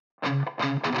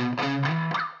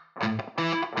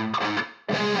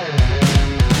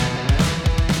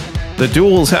The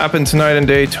duels happened tonight in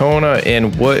Daytona,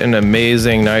 and what an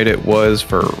amazing night it was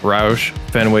for Roush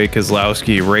Fenway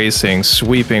Keselowski Racing,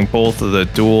 sweeping both of the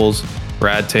duels.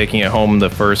 Brad taking it home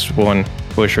the first one,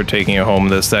 Buescher taking it home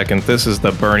the second. This is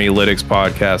the Burnie Lytics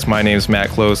podcast. My name is Matt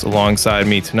Close. Alongside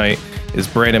me tonight is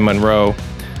Brandon Monroe.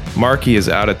 Marky is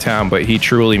out of town, but he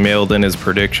truly mailed in his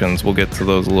predictions. We'll get to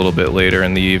those a little bit later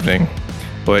in the evening.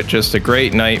 But just a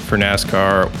great night for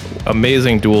NASCAR.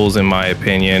 Amazing duels, in my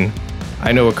opinion.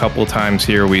 I know a couple times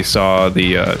here we saw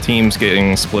the teams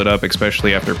getting split up,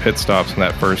 especially after pit stops in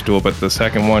that first duel, but the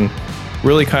second one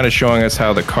really kind of showing us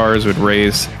how the cars would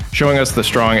race, showing us the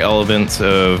strong elements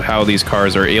of how these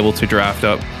cars are able to draft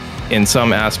up in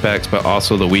some aspects, but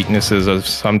also the weaknesses of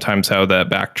sometimes how that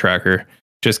backtracker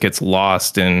just gets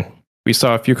lost. And we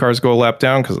saw a few cars go a lap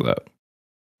down because of that.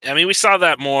 I mean, we saw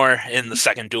that more in the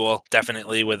second duel,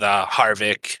 definitely with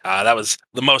Harvick. That was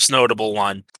the most notable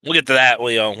one. We'll get to that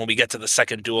when we get to the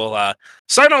second duel.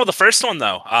 Starting out with the first one,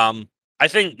 though, I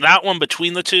think that one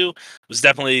between the two was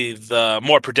definitely the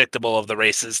more predictable of the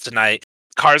races tonight.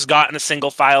 Cars got in a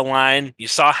single file line. You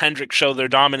saw Hendrick show their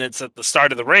dominance at the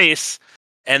start of the race,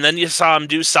 and then you saw him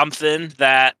do something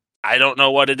that I don't know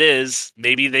what it is.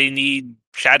 Maybe they need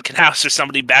Chad Knaus or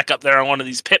somebody back up there on one of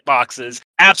these pit boxes,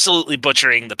 absolutely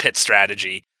butchering the pit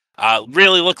strategy.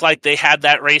 Really looked like they had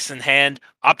that race in hand,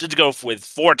 opted to go with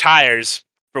 4 tires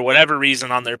for whatever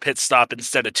reason on their pit stop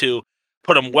instead of 2,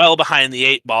 put them well behind the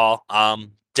 8 ball.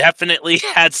 Definitely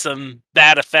had some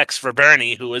bad effects for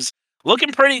Burnie, who was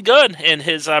looking pretty good in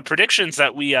his predictions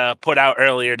that we put out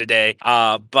earlier today.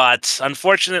 But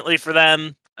unfortunately for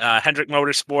them, Hendrick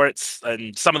Motorsports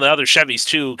and some of the other Chevys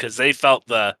too, because they felt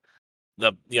the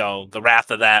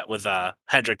wrath of that with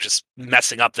Hendrick just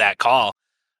messing up that call.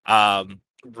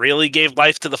 Really gave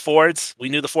life to the Fords. We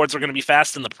knew the Fords were going to be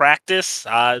fast in the practice.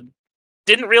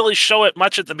 Didn't really show it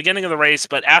much at the beginning of the race,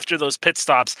 but after those pit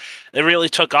stops, they really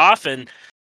took off. And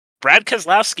Brad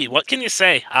Keselowski, what can you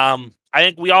say? I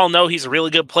think we all know he's a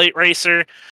really good plate racer.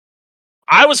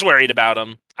 I was worried about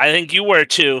him. I think you were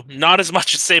too. Not as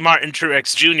much as, say, Martin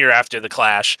Truex Jr. after the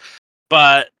clash.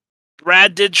 But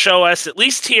Brad did show us, at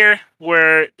least here,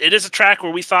 where it is a track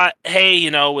where we thought, hey,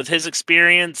 with his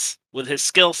experience, with his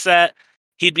skill set,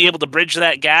 he'd be able to bridge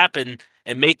that gap and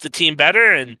make the team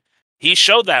better. And he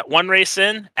showed that one race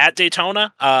in at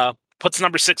Daytona, puts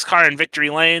number 6 car in victory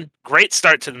lane. Great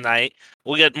start to the night.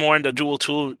 We'll get more into Duel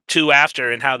 2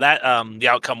 after and how that the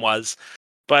outcome was.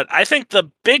 But I think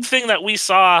the big thing that we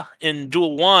saw in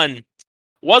Duel 1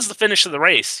 was the finish of the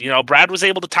race. Brad was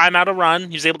able to time out a run.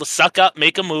 He was able to suck up,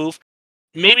 make a move.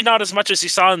 Maybe not as much as you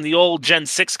saw in the old Gen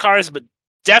 6 cars, but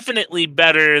definitely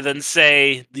better than,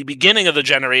 say, the beginning of the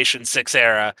Generation 6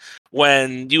 era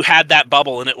when you had that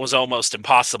bubble and it was almost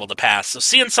impossible to pass. So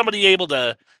seeing somebody able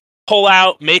to pull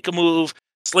out, make a move,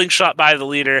 slingshot by the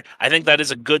leader, I think that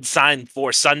is a good sign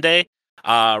for Sunday.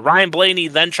 Ryan Blaney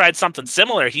then tried something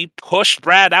similar. He pushed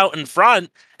Brad out in front,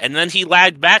 and then he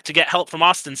lagged back to get help from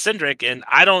Austin Cindric. And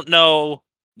I don't know,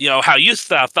 how you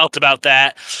felt about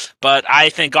that, but I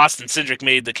think Austin Cindric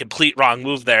made the complete wrong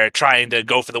move there, trying to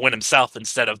go for the win himself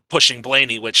instead of pushing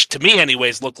Blaney, which to me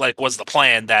anyways looked like was the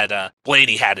plan that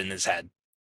Blaney had in his head.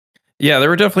 Yeah, there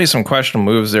were definitely some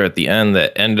questionable moves there at the end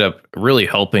that ended up really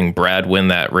helping Brad win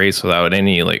that race without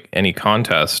any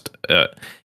contest.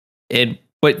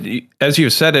 But as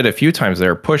you've said it a few times,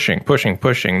 they're pushing.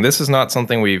 This is not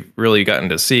something we've really gotten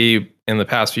to see in the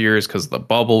past few years because the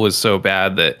bubble was so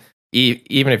bad that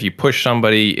even if you push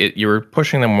somebody, you were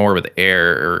pushing them more with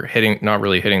air or not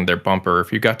really hitting their bumper.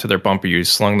 If you got to their bumper, you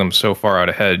slung them so far out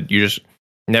ahead, you just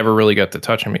never really got to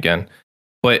touch them again.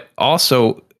 But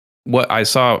also, what I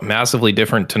saw massively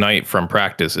different tonight from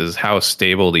practice is how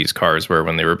stable these cars were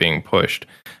when they were being pushed.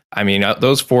 I mean,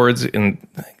 those Fords,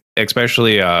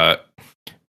 especially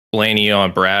Blaney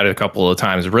on Brad a couple of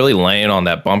times, really laying on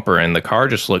that bumper, and the car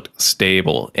just looked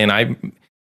stable. And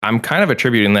I'm kind of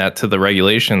attributing that to the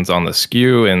regulations on the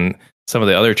skew and some of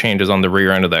the other changes on the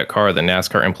rear end of that car that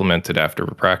NASCAR implemented after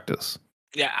practice.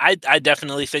 Yeah, I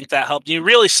definitely think that helped. You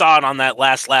really saw it on that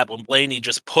last lap when Blaney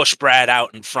just pushed Brad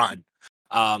out in front.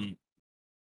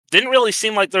 Didn't really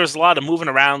seem like there was a lot of moving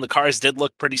around. The cars did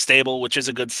look pretty stable, which is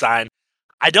a good sign.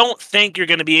 I don't think you're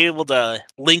going to be able to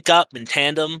link up in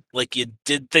tandem like you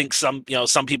did think some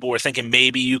people were thinking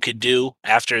maybe you could do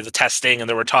after the testing, and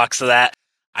there were talks of that.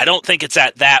 I don't think it's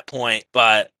at that point,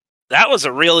 but that was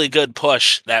a really good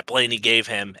push that Blaney gave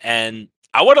him. And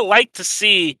I would have liked to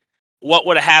see what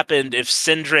would have happened if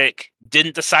Cindric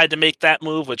didn't decide to make that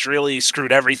move, which really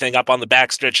screwed everything up on the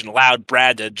backstretch and allowed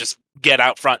Brad to just get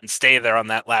out front and stay there on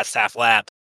that last half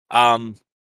lap.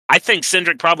 I think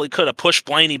Cindric probably could have pushed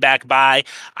Blaney back by.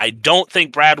 I don't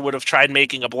think Brad would have tried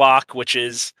making a block, which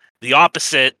is the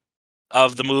opposite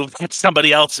of the move that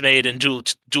somebody else made in Duel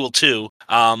 2.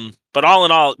 But all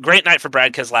in all, great night for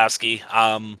Brad Keselowski.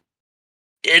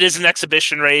 It is an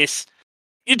exhibition race.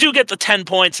 You do get the 10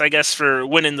 points, I guess, for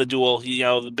winning the duel. You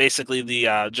know, basically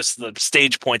the just the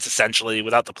stage points, essentially,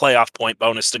 without the playoff point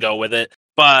bonus to go with it.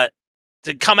 But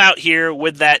to come out here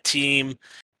with that team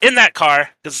in that car,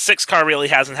 because the 6 car really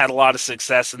hasn't had a lot of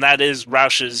success, and that is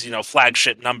Roush's,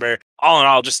 flagship number. All in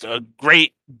all, just a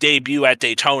great debut at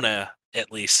Daytona,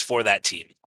 at least for that team.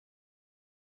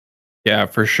 Yeah,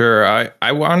 for sure.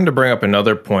 I wanted to bring up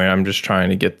another point. I'm just trying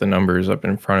to get the numbers up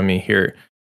in front of me here.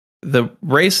 The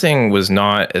racing was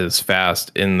not as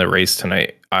fast in the race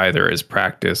tonight either as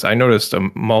practice. I noticed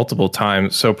multiple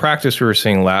times. So practice, we were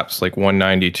seeing laps like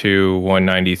 192,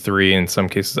 193 in some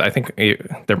cases. I think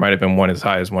there might have been one as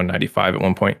high as 195 at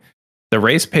one point. The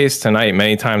race pace tonight,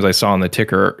 many times I saw on the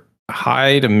ticker,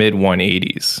 high to mid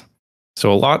 180s.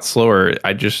 So a lot slower.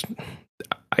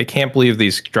 I can't believe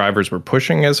these drivers were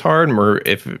pushing as hard, or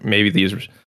if maybe these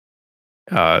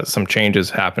some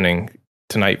changes happening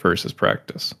tonight versus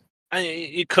practice.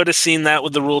 You could have seen that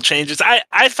with the rule changes.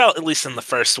 I felt, at least in the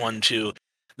first one too,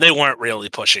 they weren't really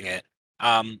pushing it.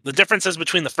 The differences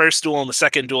between the first duel and the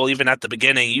second duel, even at the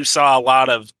beginning, you saw a lot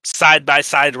of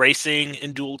side-by-side racing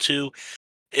in Duel 2.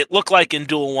 It looked like in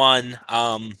Duel 1,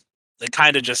 they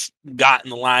kind of just got in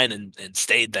the line and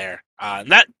stayed there. And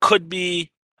that could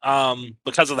be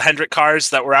because of the Hendrick cars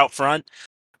that were out front.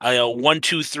 1,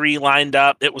 2, 3 lined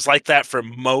up. It was like that for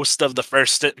most of the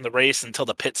first stint in the race until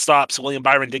the pit stops. William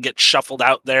Byron did get shuffled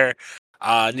out there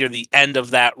near the end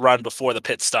of that run before the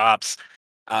pit stops.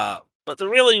 But there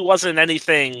really wasn't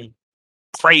anything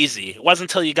crazy. It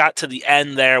wasn't until you got to the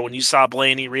end there when you saw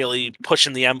Blaney really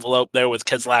pushing the envelope there with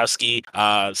Keselowski,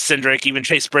 Cindric, even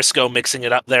Chase Briscoe mixing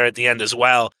it up there at the end as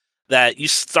well, that you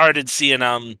started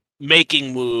seeing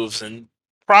making moves and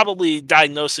probably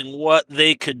diagnosing what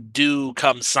they could do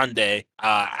come Sunday.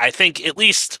 I think at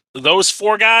least those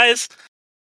 4 guys,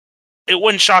 it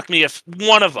wouldn't shock me if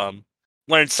one of them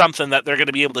learned something that they're going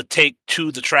to be able to take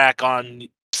to the track on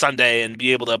Sunday and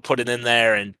be able to put it in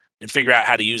there and figure out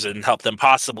how to use it and help them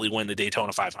possibly win the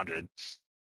Daytona 500.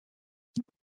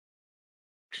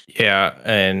 Yeah,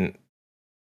 and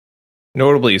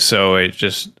notably so,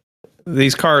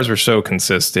 these cars were so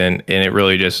consistent, and it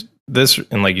really just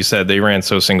and like you said, they ran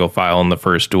so single file in the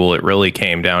first duel, it really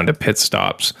came down to pit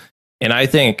stops. And I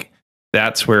think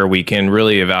that's where we can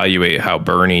really evaluate how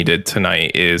Burnie did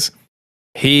tonight. Is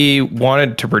he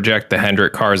wanted to project the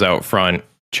Hendrick cars out front,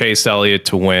 Chase Elliott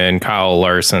to win, Kyle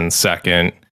Larson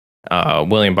second,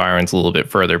 William Byron's a little bit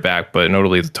further back, but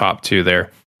notably the top 2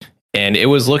 there. And it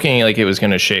was looking like it was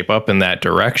going to shape up in that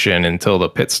direction until the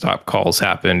pit stop calls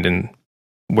happened, and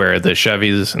where the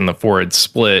Chevys and the Ford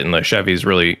split, and the Chevys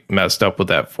really messed up with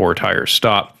that 4-tire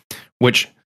stop, which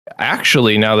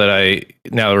actually, now that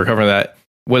we're covering that,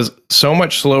 was so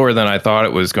much slower than I thought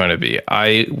it was going to be.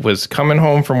 I was coming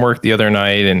home from work the other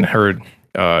night and heard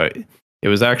it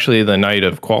was actually the night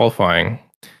of qualifying.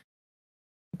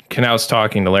 Knaus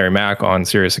talking to Larry Mack on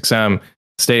SiriusXM,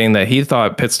 stating that he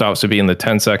thought pit stops would be in the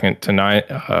 10-second to 9,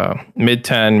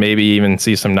 mid-10, maybe even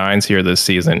see some 9s here this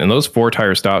season. And those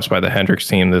 4-tire stops by the Hendricks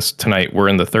team tonight were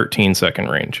in the 13-second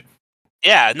range.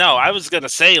 Yeah, no, I was going to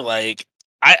say, like,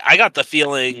 I got the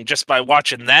feeling just by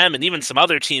watching them and even some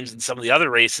other teams in some of the other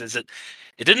races,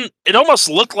 it almost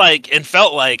looked like and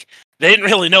felt like they didn't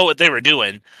really know what they were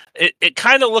doing. It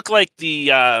kind of looked like the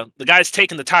guys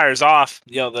taking the tires off,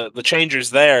 the changers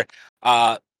there.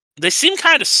 They seem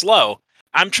kind of slow.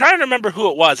 I'm trying to remember who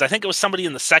it was. I think it was somebody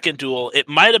in the second duel. It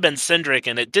might have been Cindric,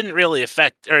 and it didn't really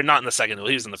affect, or not in the second duel.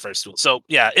 He was in the first duel. So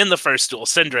yeah, in the first duel,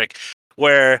 Cindric,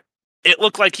 where it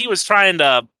looked like he was trying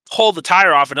to hold the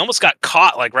tire off and almost got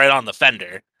caught like right on the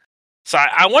fender. So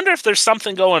I wonder if there's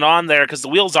something going on there, because the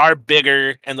wheels are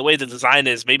bigger and the way the design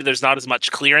is, maybe there's not as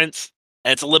much clearance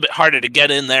and it's a little bit harder to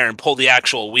get in there and pull the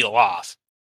actual wheel off.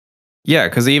 Yeah,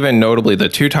 because even notably, the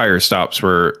 2-tire stops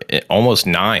were almost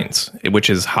 9s,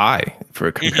 which is high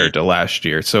compared to last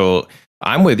year. So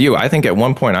I'm with you. I think at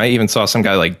one point I even saw some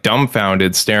guy like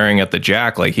dumbfounded staring at the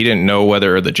jack, like he didn't know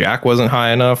whether the jack wasn't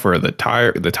high enough or the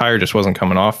tire just wasn't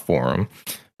coming off for him.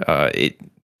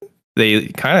 They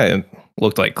kind of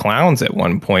looked like clowns at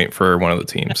one point for one of the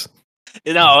teams.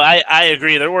 I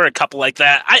agree. There were a couple like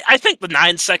that. I think the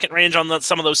 9-second range on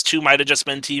some of those 2 might have just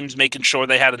been teams making sure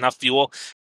they had enough fuel.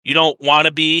 You don't want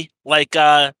to be like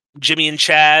Jimmy and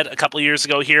Chad a couple of years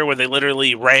ago here, where they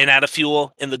literally ran out of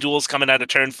fuel in the duels coming out of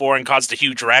turn 4 and caused a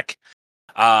huge wreck.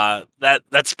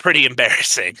 That's pretty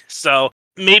embarrassing. So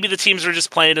maybe the teams are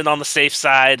just playing it on the safe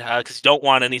side because you don't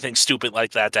want anything stupid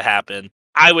like that to happen.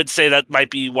 I would say that might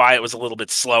be why it was a little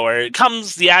bit slower. It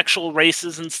comes the actual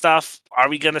races and stuff. Are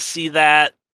we going to see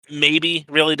that? Maybe.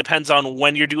 Really depends on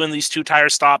when you're doing these 2 tire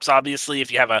stops. Obviously,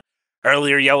 if you have a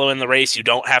earlier yellow in the race, you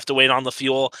don't have to wait on the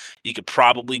fuel. You could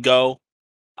probably go.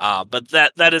 But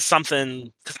that is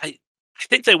something, 'cause I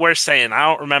think they were saying, I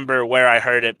don't remember where I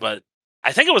heard it, but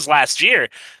I think it was last year.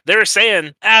 They were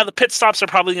saying, the pit stops are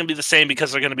probably going to be the same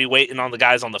because they're going to be waiting on the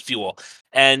guys on the fuel.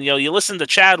 And you listen to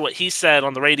Chad, what he said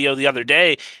on the radio the other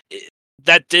day.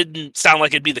 That didn't sound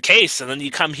like it'd be the case. And then you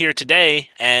come here today,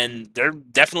 and they're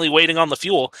definitely waiting on the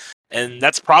fuel, and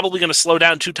that's probably going to slow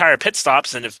down 2 tire pit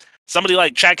stops. And if somebody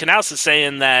like Chad Knaus is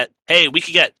saying that, hey, we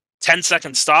could get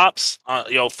 10-second stops,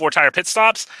 4 tire pit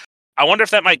stops, I wonder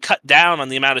if that might cut down on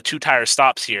the amount of 2 tire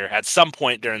stops here at some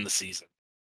point during the season.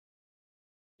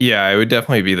 Yeah, it would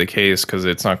definitely be the case because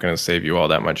it's not going to save you all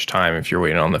that much time if you're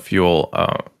waiting on the fuel.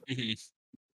 Mhm.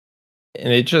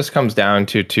 And it just comes down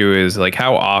to too is like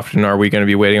how often are we going to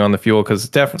be waiting on the fuel? Because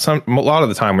a lot of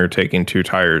the time we're taking 2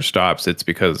 tire stops. It's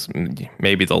because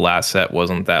maybe the last set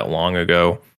wasn't that long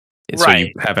ago, so you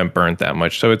Right. haven't burnt that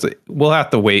much. So we'll have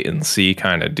to wait and see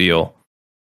kind of deal.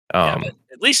 Yeah, but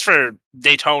at least for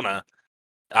Daytona,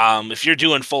 if you're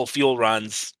doing full fuel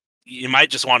runs, you might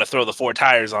just want to throw the 4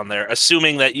 tires on there,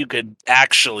 assuming that you could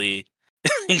actually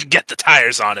get the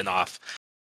tires on and off.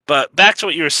 But back to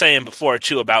what you were saying before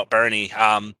too about Burnie.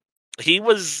 He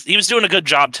was doing a good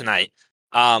job tonight.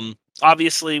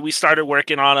 Obviously, we started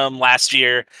working on him last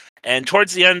year, and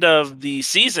towards the end of the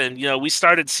season, we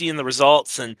started seeing the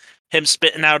results and him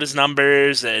spitting out his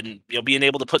numbers and being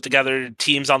able to put together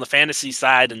teams on the fantasy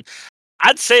side. And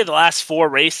I'd say the last 4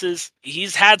 races,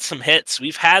 he's had some hits.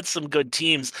 We've had some good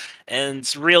teams, and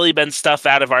it's really been stuff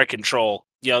out of our control.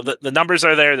 The numbers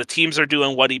are there. The teams are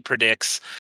doing what he predicts.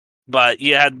 But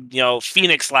you had,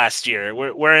 Phoenix last year.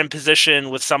 We're in position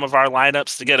with some of our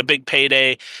lineups to get a big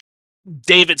payday.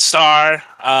 David Starr,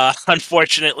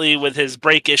 unfortunately, with his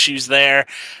brake issues there,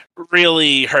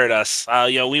 really hurt us.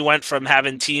 We went from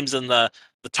having teams in the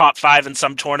top 5 in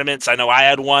some tournaments. I know I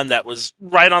had one that was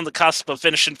right on the cusp of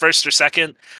finishing first or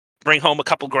second. Bring home a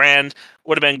couple grand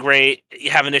would have been great.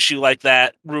 You have an issue like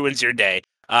that, ruins your day.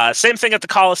 Same thing at the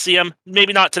Coliseum.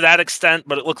 Maybe not to that extent,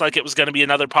 but it looked like it was going to be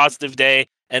another positive day.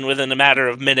 And within a matter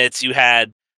of minutes, you had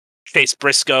Chase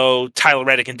Briscoe, Tyler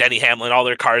Reddick, and Denny Hamlin, all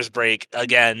their cars break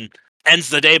again. Ends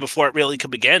the day before it really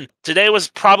could begin. Today was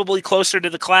probably closer to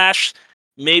the clash.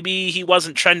 Maybe he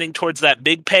wasn't trending towards that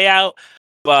big payout,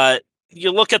 but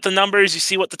you look at the numbers, you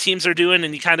see what the teams are doing,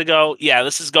 and you kind of go, yeah,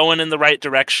 this is going in the right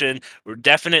direction. We're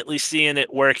definitely seeing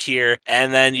it work here.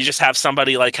 And then you just have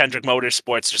somebody like Hendrick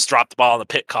Motorsports just drop the ball on the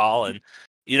pit call. And,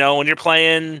 when you're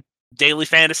playing daily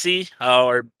fantasy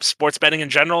or sports betting in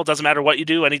general, it doesn't matter what you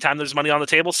do. Anytime there's money on the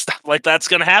table, stuff like that's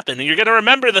going to happen. And you're going to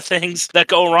remember the things that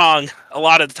go wrong a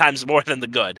lot of the times more than the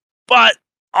good. But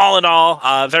all in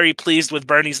all, very pleased with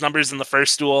Burnie's numbers in the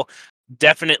first duel.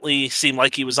 Definitely seemed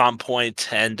like he was on point,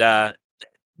 and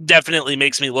definitely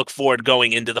makes me look forward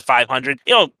going into the 500.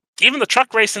 Even the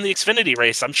truck race and the Xfinity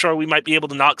race, I'm sure we might be able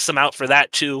to knock some out for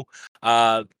that too.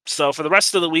 So for the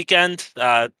rest of the weekend,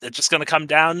 it's just going to come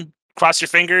down. Cross your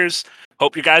fingers.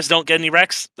 Hope you guys don't get any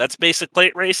wrecks. That's basic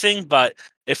plate racing, but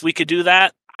if we could do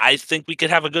that, I think we could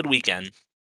have a good weekend.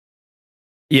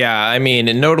 Yeah, I mean,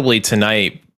 and notably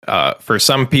tonight, for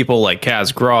some people like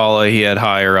Kaz Gralla, he had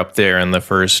higher up there in the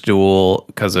first duel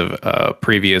because of a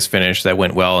previous finish that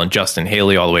went well, and Justin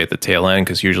Haley all the way at the tail end,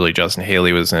 because usually Justin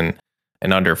Haley was in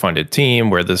an underfunded team,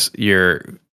 where this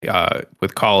year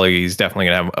with Collie, he's definitely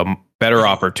going to have a better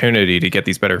opportunity to get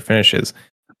these better finishes.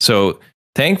 So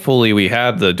thankfully, we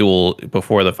had the duel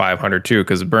before the 500 too,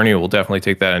 because Burnie will definitely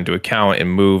take that into account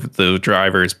and move the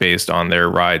drivers based on their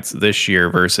rides this year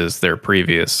versus their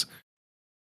previous.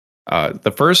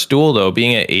 The first duel, though,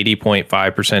 being at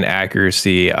 80.5%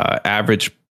 accuracy,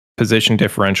 average position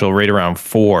differential right around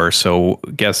 4. So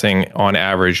guessing on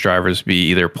average drivers be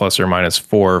either plus or minus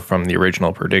 4 from the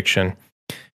original prediction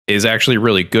is actually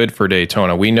really good for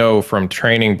Daytona. We know from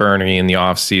training Burnie in the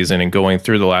off season and going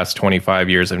through the last 25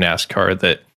 years of NASCAR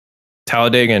that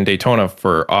Talladega and Daytona,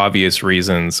 for obvious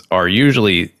reasons, are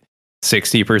usually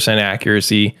 60%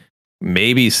 accuracy,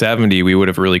 maybe 70. We would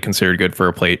have really considered good for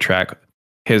a plate track.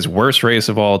 His worst race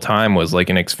of all time was like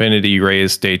an Xfinity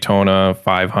race, Daytona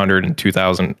 500 in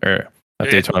 2000, or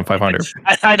Daytona 500.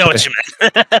 I know what you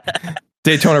meant.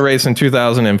 Daytona race in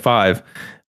 2005.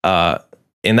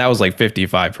 And that was like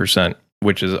 55%,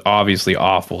 which is obviously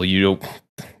awful. You'd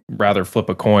rather flip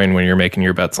a coin when you're making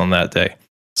your bets on that day.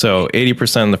 So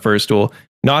 80% in the first duel.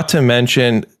 Not to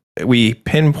mention, we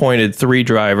pinpointed 3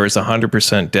 drivers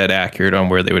 100% dead accurate on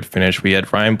where they would finish. We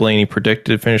had Ryan Blaney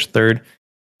predicted to finish third,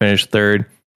 finished third.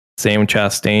 Sam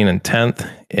Chastain in 10th.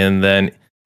 And then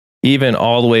even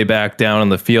all the way back down in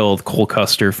the field, Cole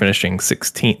Custer finishing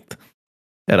 16th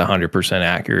at 100%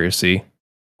 accuracy.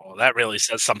 Well, that really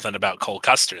says something about Cole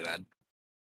Custer then.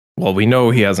 Well, we know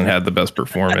he hasn't had the best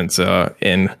performance.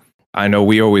 And I know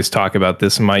we always talk about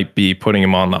this might be putting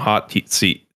him on the hot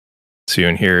seat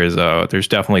soon here. There's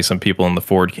definitely some people in the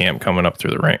Ford camp coming up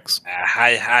through the ranks.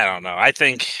 I don't know. I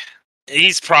think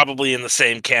he's probably in the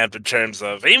same camp in terms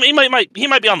of he might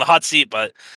be on the hot seat,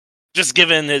 but just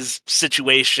given his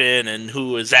situation and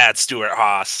who is at Stewart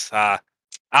Haas, I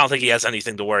don't think he has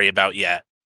anything to worry about yet.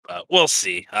 But we'll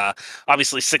see.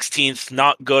 Obviously, 16th,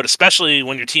 not good, especially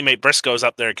when your teammate Briscoe's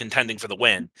up there contending for the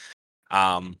win.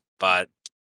 But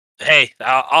hey,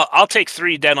 I'll take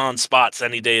 3 dead-on spots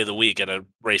any day of the week at a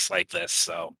race like this.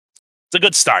 So it's a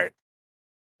good start.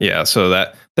 Yeah, so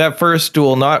that first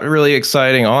duel, not really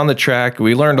exciting on the track.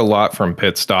 We learned a lot from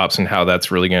pit stops and how that's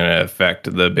really going to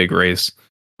affect the big race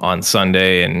on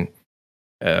Sunday, and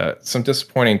some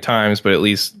disappointing times, but at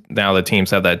least now the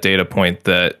teams have that data point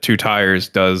that 2 tires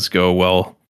does go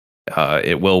well.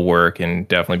 It will work and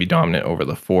definitely be dominant over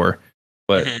the 4.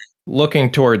 But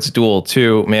looking towards Duel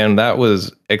 2, man, that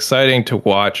was exciting to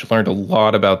watch. Learned a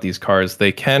lot about these cars.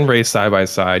 They can race side by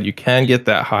side. You can get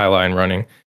that high line running.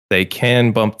 They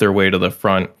can bump their way to the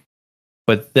front.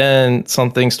 But then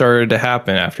something started to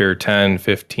happen after 10,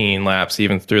 15 laps,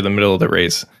 even through the middle of the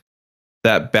race.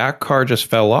 That back car just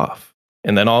fell off.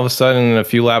 And then all of a sudden, a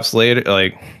few laps later,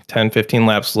 like 10, 15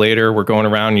 laps later, we're going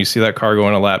around and you see that car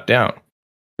going a lap down.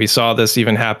 We saw this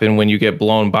even happen when you get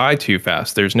blown by too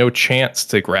fast. There's no chance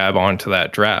to grab onto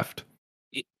that draft.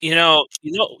 You know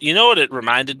what it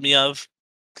reminded me of?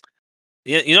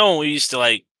 You know when we used to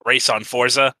like race on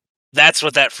Forza? That's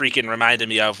what that freaking reminded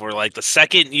me of, where like the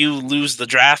second you lose the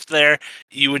draft there,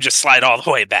 you would just slide all the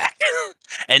way back.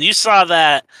 And you saw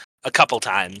that a couple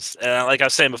times. Like I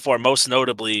was saying before, most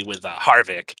notably with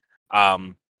Harvick.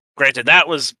 Granted, that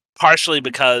was partially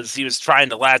because he was trying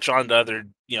to latch on to other,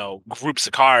 groups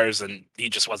of cars, and he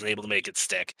just wasn't able to make it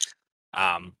stick.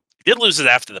 He did lose it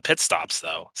after the pit stops,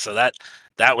 though, so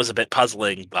that was a bit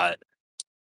puzzling. But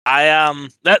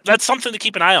that's something to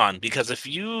keep an eye on, because if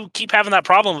you keep having that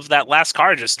problem of that last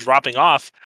car just dropping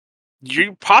off,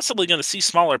 you're possibly going to see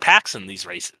smaller packs in these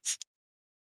races.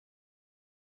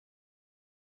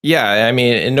 Yeah, I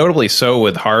mean, and notably so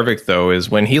with Harvick, though,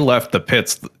 is when he left the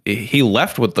pits, he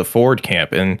left with the Ford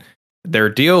camp. And their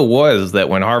deal was that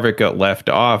when Harvick got left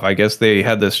off, I guess they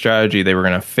had this strategy. They were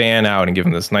going to fan out and give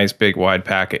him this nice big wide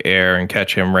pack of air and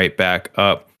catch him right back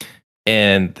up.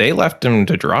 And they left him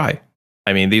to dry.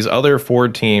 I mean, these other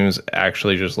Ford teams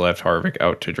actually just left Harvick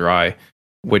out to dry,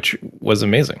 which was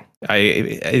amazing.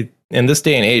 I in this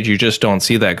day and age, you just don't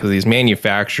see that, because these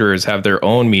manufacturers have their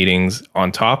own meetings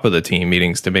on top of the team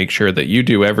meetings to make sure that you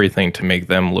do everything to make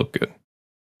them look good.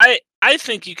 I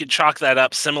think you could chalk that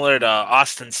up similar to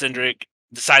Austin Cindric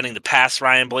deciding to pass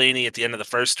Ryan Blaney at the end of the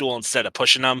first duel instead of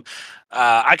pushing him.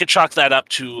 I could chalk that up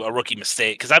to a rookie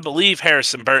mistake, because I believe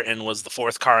Harrison Burton was the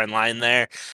 4th car in line there,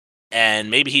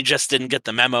 and maybe he just didn't get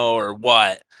the memo or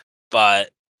what.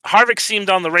 But Harvick seemed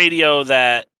on the radio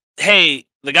that, hey,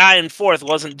 the guy in 4th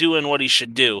wasn't doing what he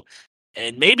should do.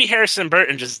 And maybe Harrison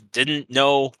Burton just didn't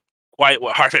know quite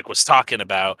what Harvick was talking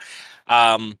about.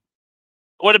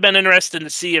 Would have been interesting to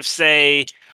see if, say,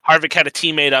 Harvick had a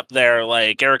teammate up there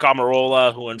like Eric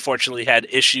Almirola, who unfortunately had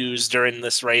issues during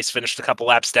this race, finished a couple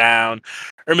laps down,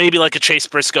 or maybe like a Chase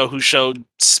Briscoe who showed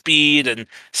speed and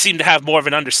seemed to have more of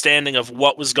an understanding of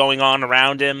what was going on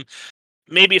around him.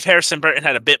 Maybe if Harrison Burton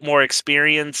had a bit more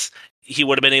experience, he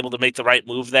would have been able to make the right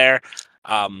move there.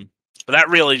 But that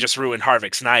really just ruined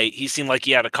Harvick's night. He seemed like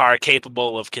he had a car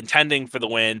capable of contending for the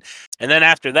win. And then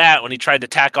after that, when he tried to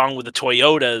tack on with the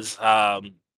Toyotas,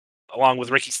 along with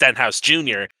Ricky Stenhouse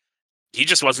Jr., he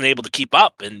just wasn't able to keep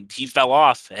up, and he fell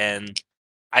off. And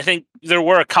I think there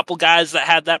were a couple guys that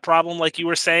had that problem, like you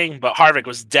were saying, but Harvick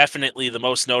was definitely the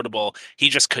most notable. He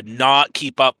just could not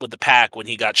keep up with the pack when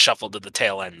he got shuffled to the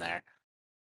tail end there.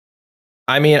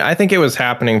 I mean, I think it was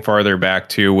happening farther back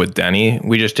too with Denny.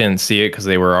 We just didn't see it because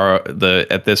they were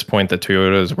at this point the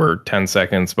Toyotas were 10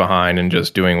 seconds behind and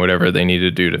just doing whatever they needed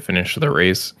to do to finish the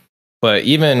race. But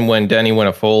even when Denny went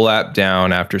a full lap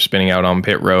down after spinning out on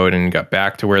pit road and got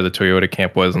back to where the Toyota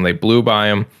camp was, and they blew by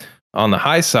him on the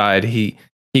high side, he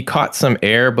caught some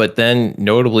air, but then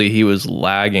notably he was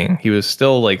lagging. He was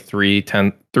still like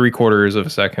 3/4 of a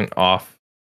second off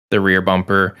the rear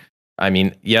bumper. I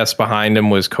mean, yes, behind him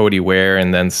was Cody Ware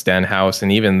and then Stenhouse,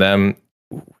 and even them,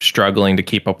 struggling to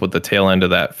keep up with the tail end of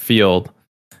that field,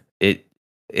 it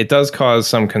it does cause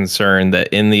some concern that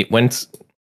in the when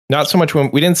not so much when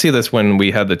we didn't see this when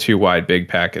we had the two wide big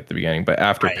pack at the beginning, but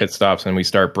after Right. pit stops and we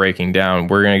start breaking down,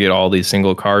 we're going to get all these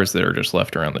single cars that are just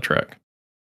left around the track.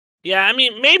 Yeah, I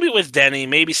mean, maybe with Denny,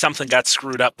 maybe something got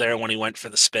screwed up there when he went for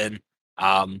the spin.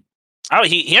 Um,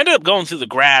 he ended up going through the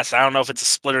grass. I don't know if it's a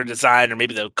splitter design or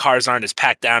maybe the cars aren't as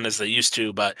packed down as they used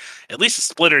to, but at least the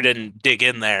splitter didn't dig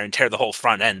in there and tear the whole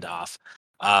front end off.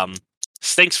 Um,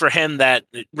 Stinks for him that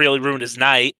it really ruined his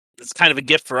night. It's kind of a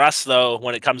gift for us though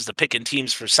when it comes to picking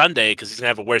teams for Sunday because he's gonna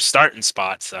have a worse starting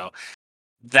spot. So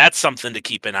that's something to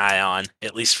keep an eye on,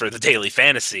 at least for the daily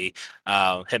fantasy.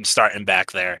 Him starting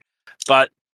back there, but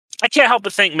I can't help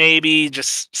but think maybe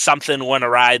just something went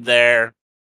awry there.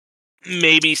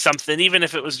 Maybe something, even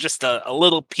if it was just a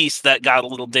little piece that got a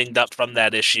little dinged up from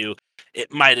that issue,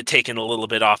 it might have taken a little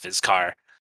bit off his car.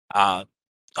 Uh,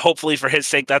 Hopefully, for his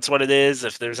sake, that's what it is.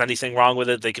 If there's anything wrong with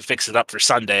it, they can fix it up for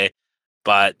Sunday.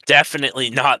 But definitely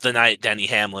not the night Denny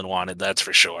Hamlin wanted, that's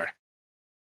for sure.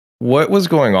 What was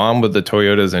going on with the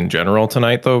Toyotas in general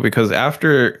tonight, though? Because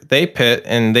after they pit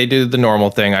and they do the normal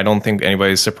thing, I don't think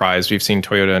anybody's surprised. We've seen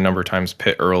Toyota a number of times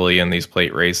pit early in these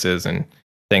plate races and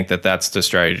think that that's the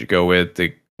strategy to go with, to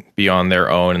be on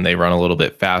their own, and they run a little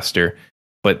bit faster.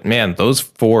 But man, those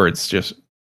Fords just,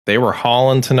 they were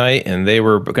hauling tonight, and they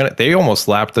almost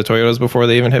lapped the Toyotas before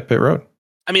they even hit pit road.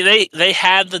 I mean, they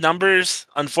had the numbers.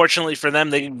 Unfortunately for them,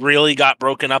 they really got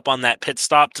broken up on that pit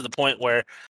stop to the point where,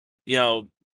 you know,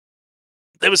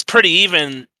 it was pretty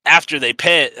even after they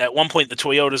pit. At one point, the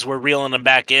Toyotas were reeling them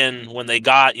back in when they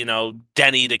got,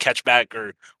 Denny to catch back,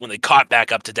 or when they caught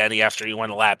back up to Denny after he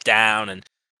went a lap down, and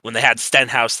when they had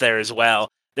Stenhouse there as well.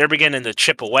 They're beginning to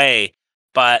chip away.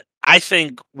 But I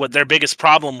think what their biggest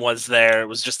problem was there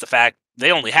was just the fact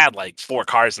they only had like 4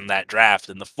 cars in that draft,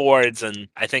 and the Fords, and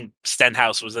I think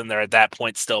Stenhouse was in there at that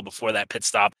point still before that pit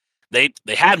stop. They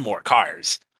had more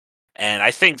cars. And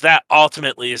I think that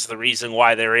ultimately is the reason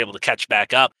why they were able to catch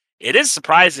back up. It is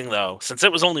surprising, though, since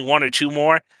it was only 1 or 2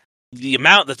 more, the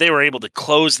amount that they were able to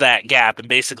close that gap and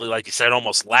basically, like you said,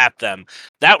 almost lap them.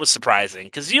 That was surprising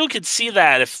because you could see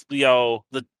that if you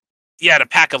had a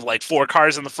pack of like 4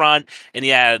 cars in the front and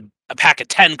you had a pack of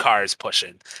 10 cars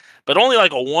pushing, but only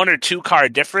like a 1 or 2 car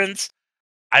difference.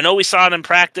 I know we saw it in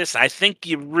practice. I think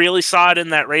you really saw it in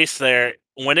that race there.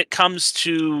 When it comes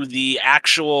to the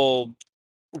actual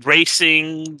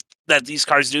racing that these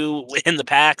cars do in the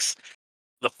packs,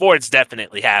 the Fords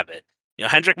definitely have it.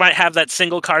 Hendrick might have that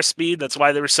single car speed. That's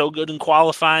why they were so good in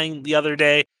qualifying the other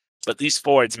day. But these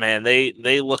Fords, man,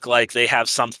 they look like they have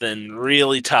something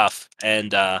really tough.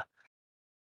 And I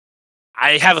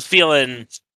have a feeling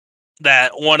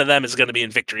that one of them is going to be in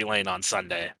victory lane on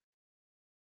Sunday.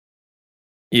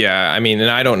 Yeah, I mean, and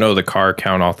I don't know the car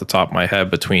count off the top of my head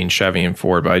between Chevy and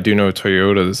Ford, but I do know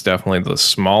Toyota is definitely the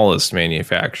smallest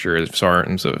manufacturer in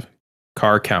terms of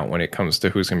car count when it comes to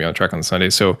who's going to be on track on Sunday.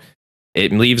 So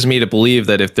it leaves me to believe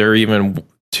that if they're even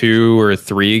 2 or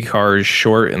 3 cars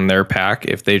short in their pack,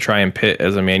 if they try and pit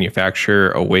as a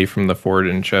manufacturer away from the Ford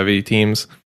and Chevy teams,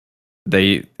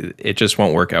 it just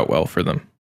won't work out well for them.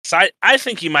 So I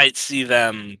think you might see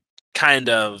them kind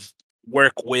of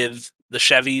work with the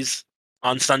Chevys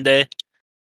on Sunday.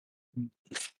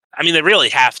 I mean, they really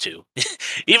have to.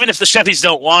 Even if the Chevys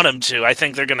don't want them to, I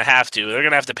think they're going to have to. They're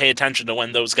going to have to pay attention to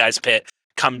when those guys pit,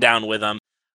 come down with them.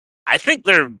 I think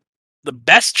they're the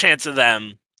best chance of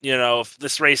them, if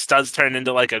this race does turn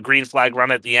into like a green flag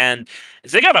run at the end,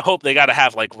 is they got to hope they got to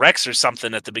have like Rex or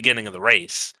something at the beginning of the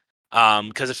race.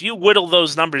 Because if you whittle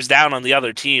those numbers down on the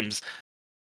other teams,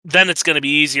 then it's going to be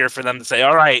easier for them to say,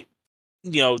 all right,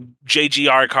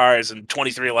 JGR cars and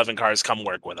 2311 cars come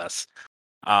work with us.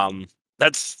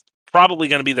 That's probably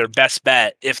going to be their best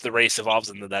bet if the race evolves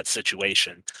into that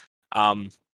situation.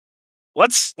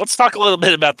 Let's talk a little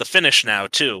bit about the finish now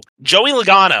too. Joey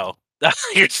Logano,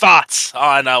 your thoughts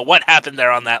on what happened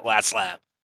there on that last lap?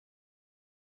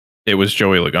 It was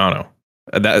Joey Logano.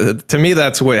 That, to me,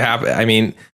 that's what happened. I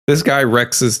mean, this guy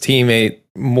wrecks his teammates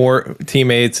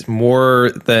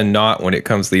more than not when it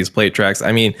comes to these plate tracks.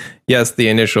 I mean, yes, the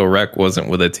initial wreck wasn't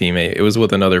with a teammate; it was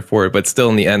with another Ford, but still,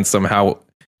 in the end, somehow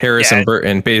Harrison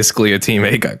Burton, basically a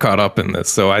teammate, got caught up in this.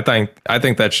 So I think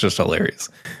that's just hilarious.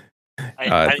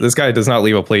 This guy does not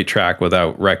leave a plate track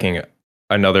without wrecking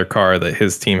another car that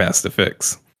his team has to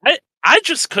fix. I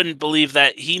just couldn't believe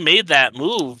that he made that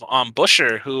move on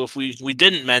Buescher, who, if we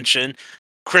didn't mention,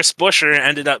 Chris Buescher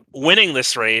ended up winning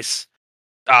this race.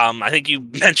 I think you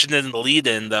mentioned it in the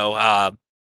lead-in, though.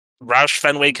 Roush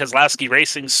Fenway Keselowski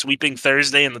Racing sweeping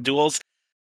Thursday in the Duels.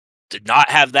 Did not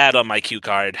have that on my cue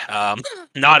card.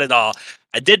 Not at all.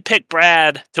 I did pick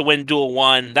Brad to win Duel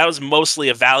 1. That was mostly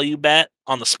a value bet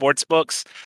on the sports books.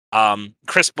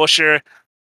 Chris Buescher,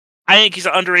 I think he's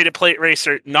an underrated plate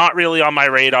racer, not really on my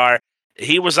radar.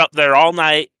 He was up there all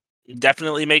night.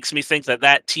 Definitely makes me think that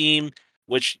that team,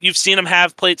 which you've seen him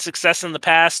have plate success in the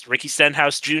past. Ricky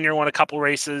Stenhouse Jr. won a couple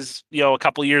races, a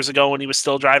couple years ago when he was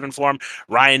still driving for him.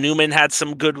 Ryan Newman had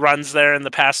some good runs there in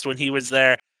the past when he was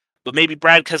there. But maybe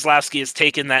Brad Keselowski has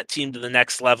taken that team to the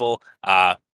next level.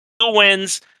 2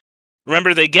 wins.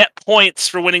 Remember, they get points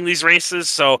for winning these races.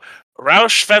 So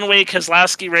Roush, Fenway,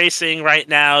 Keselowski Racing right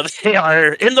now, they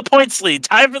are in the points lead.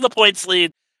 Time for the points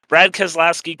lead. Brad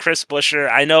Keselowski, Chris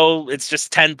Buescher. I know it's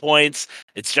just 10 points.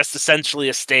 It's just essentially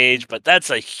a stage, but that's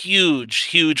a huge,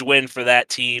 huge win for that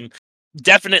team.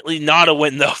 Definitely not a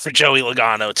win, though, for Joey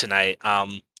Logano tonight.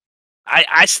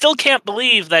 I still can't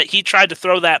believe that he tried to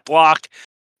throw that block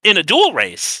in a dual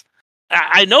race.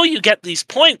 I know you get these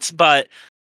points, but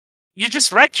you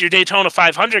just wrecked your Daytona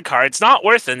 500 car. It's not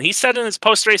worth it. And he said in his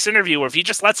post-race interview, where if he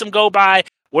just lets him go by,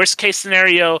 worst case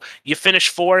scenario, you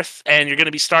finish 4th and you're going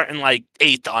to be starting like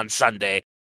 8th on Sunday.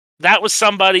 That was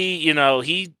somebody,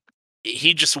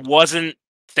 he just wasn't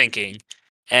thinking.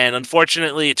 And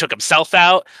unfortunately, it took himself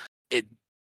out. It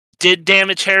did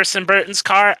damage Harrison Burton's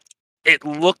car. It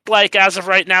looked like, as of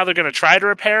right now, they're going to try to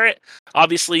repair it.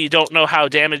 Obviously, you don't know how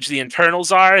damaged the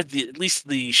internals are. At least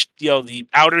the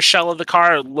outer shell of the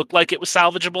car looked like it was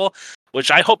salvageable,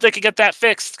 which I hope they could get that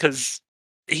fixed, because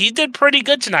he did pretty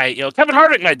good tonight. Kevin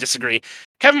Harvick might disagree.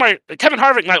 Kevin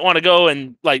Harvick might want to go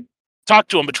and talk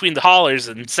to him between the haulers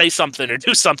and say something or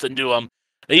do something to him.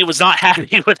 He was not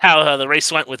happy with how the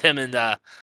race went with him, and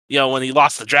when he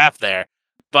lost the draft there.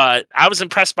 But I was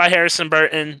impressed by Harrison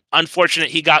Burton. Unfortunate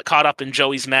he got caught up in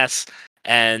Joey's mess.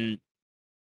 And,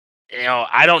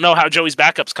 I don't know how Joey's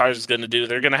backups car is going to do.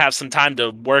 They're going to have some time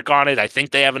to work on it. I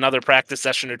think they have another practice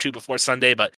session or two before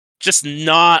Sunday, but just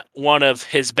not one of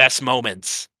his best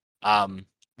moments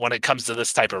when it comes to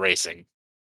this type of racing.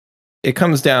 It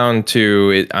comes down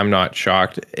to it. I'm not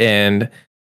shocked. And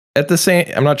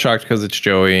I'm not shocked because it's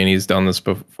Joey and he's done this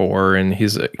before, and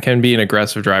can be an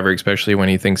aggressive driver, especially when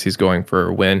he thinks he's going for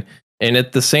a win. And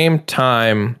at the same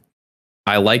time,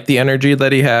 I like the energy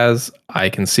that he has. I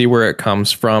can see where it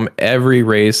comes from. Every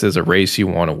race is a race you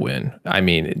want to win. I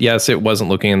mean, yes, it wasn't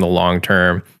looking in the long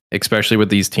term, especially with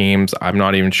these teams. I'm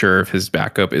not even sure if his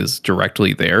backup is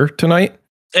directly there tonight.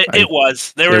 It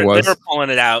was. They were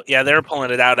pulling it out. Yeah, they were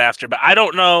pulling it out after, but I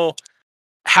don't know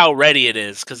how ready it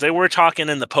is, because they were talking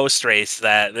in the post race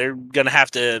that they're going to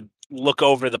have to look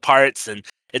over the parts, and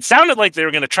it sounded like they were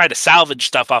going to try to salvage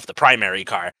stuff off the primary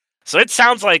car. So it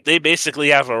sounds like they basically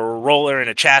have a roller and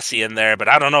a chassis in there, but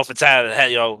I don't know if if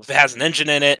it has an engine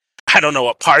in it. I don't know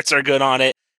what parts are good on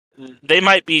it. They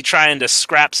might be trying to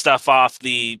scrap stuff off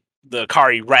the car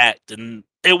he wrecked, and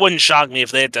it wouldn't shock me if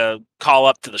they had to call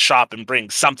up to the shop and bring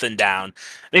something down.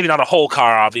 Maybe not a whole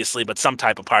car, obviously, but some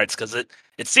type of parts, because it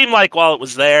seemed like while it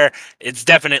was there, it's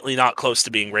definitely not close to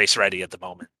being race ready at the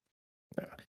moment.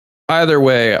 Either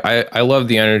way, I love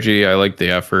the energy. I like the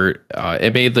effort.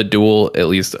 It made the duel at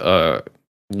least a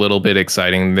little bit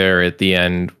exciting there at the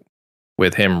end,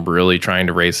 with him really trying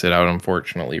to race it out,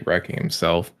 unfortunately wrecking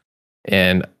himself.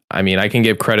 And I mean, I can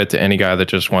give credit to any guy that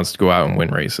just wants to go out and win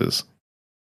races.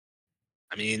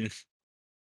 I mean,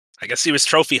 I guess he was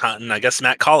trophy hunting. I guess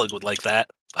Matt Collig would like that.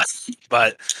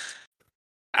 But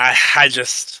I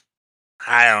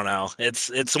don't know.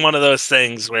 It's one of those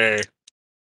things where,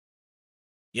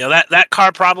 that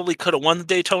car probably could have won the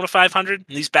Daytona 500.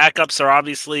 And these backups are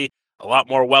obviously a lot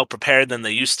more well prepared than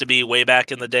they used to be way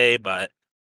back in the day, but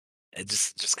it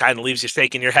just kind of leaves you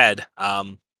shaking your head.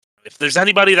 If there's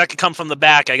anybody that could come from the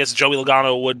back, I guess Joey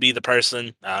Logano would be the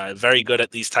person. Very good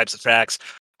at these types of tracks.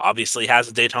 Obviously has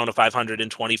a Daytona 500 in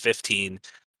 2015.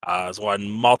 Has won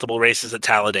multiple races at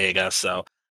Talladega. So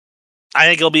I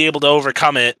think he'll be able to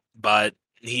overcome it, but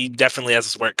he definitely has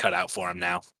his work cut out for him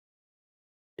now.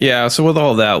 Yeah, so with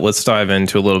all that, let's dive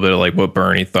into a little bit of what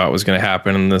Burnie thought was going to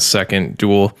happen in the second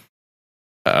duel.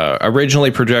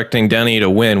 Originally projecting Denny to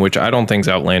win, which I don't think is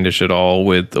outlandish at all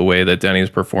with the way that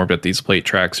Denny's performed at these plate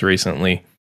tracks recently.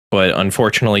 But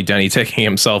unfortunately, Denny taking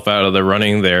himself out of the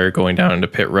running there, going down into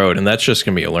pit road. And that's just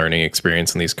going to be a learning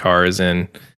experience in these cars. And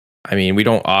I mean, we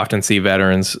don't often see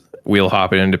veterans wheel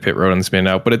hop it into pit road and spin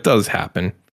out, but it does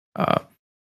happen.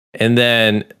 And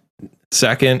then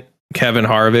second, Kevin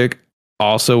Harvick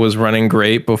also was running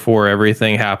great before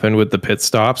everything happened with the pit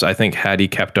stops. I think had he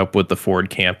kept up with the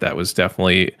Ford camp, that was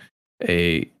definitely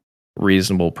a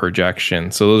reasonable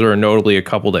projection. So those are notably a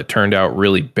couple that turned out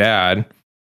really bad.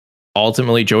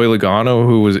 Ultimately, Joey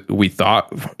Logano, we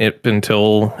thought it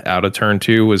until out of turn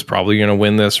 2 was probably going to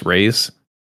win this race,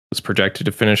 was projected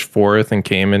to finish fourth and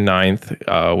came in ninth.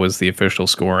 Was the official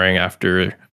scoring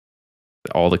after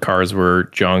all the cars were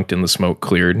junked and the smoke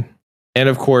cleared. And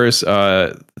of course,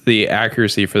 the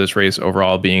accuracy for this race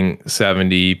overall being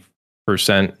 70%,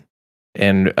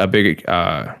 and a big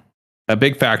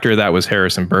factor of that was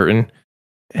Harrison Burton.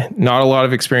 Not a lot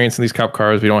of experience in these Cup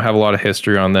cars. We don't have a lot of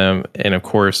history on them, and of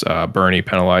course, Burnie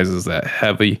penalizes that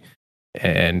heavy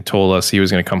and told us he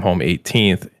was going to come home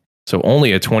 18th. So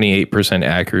only a 28%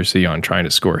 accuracy on trying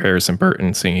to score Harrison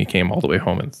Burton, seeing he came all the way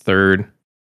home in third.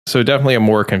 So definitely a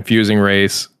more confusing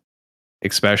race,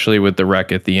 especially with the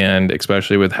wreck at the end,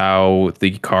 especially with how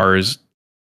the cars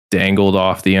dangled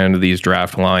off the end of these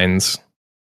draft lines.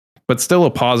 But still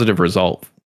a positive result,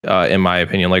 in my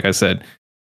opinion. Like I said,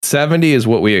 70 is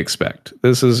what we expect.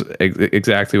 This is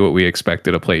exactly what we expect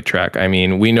at a plate track. I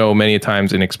mean, we know many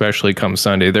times, and especially come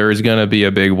Sunday, there is going to be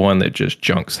a big one that just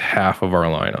junks half of our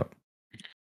lineup.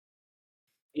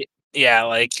 Yeah,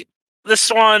 like this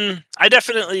one, I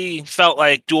definitely felt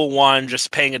like Duel 1,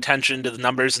 just paying attention to the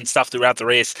numbers and stuff throughout the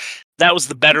race, that was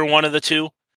the better one of the two.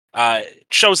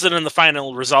 Shows it in the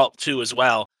final result too as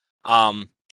well.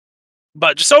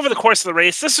 But just over the course of the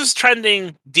race, this was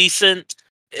trending decent.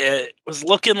 It was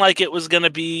looking like it was going to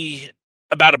be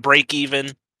about a break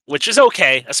even, which is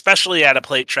okay, especially at a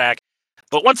plate track.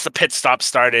 But once the pit stop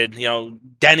started,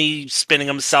 Denny spinning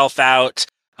himself out,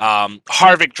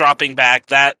 Harvick dropping back,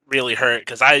 that really hurt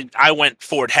because I went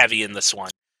Ford heavy in this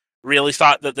one. Really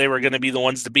thought that they were going to be the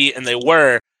ones to beat, and they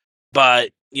were.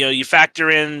 But, you factor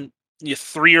in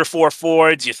 3 or 4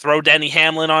 Fords, you throw Denny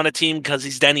Hamlin on a team because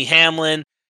he's Denny Hamlin,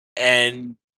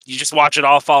 and you just watch it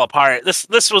all fall apart.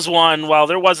 This was one, while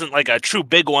there wasn't like a true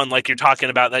big one like you're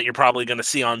talking about that you're probably going to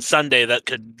see on Sunday that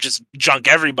could just junk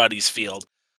everybody's field.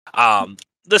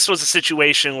 This was a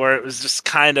situation where it was just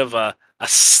kind of a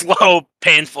slow,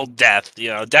 painful death,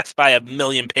 death by a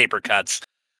million paper cuts.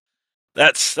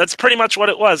 That's pretty much what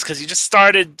it was, because you just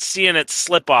started seeing it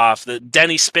slip off. The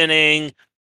Denny spinning,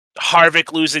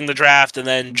 Harvick losing the draft, and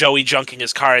then Joey junking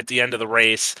his car at the end of the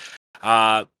race.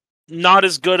 Not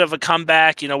as good of a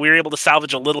comeback. We were able to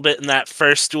salvage a little bit in that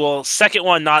first duel. Second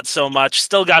one, not so much.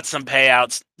 Still got some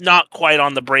payouts. Not quite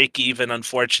on the break even,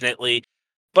 unfortunately.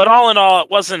 But all in all, it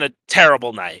wasn't a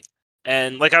terrible night.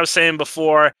 And like I was saying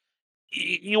before,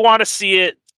 you want to see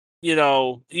it, you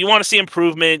want to see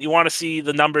improvement. You want to see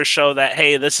the numbers show that,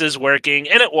 hey, this is working.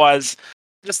 And it was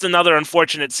just another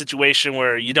unfortunate situation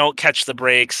where you don't catch the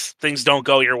breaks, things don't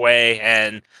go your way,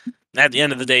 and at the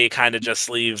end of the day, you kind of just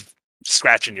leave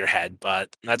scratching your head. But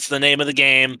that's the name of the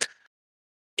game.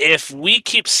 If we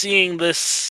keep seeing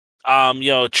this,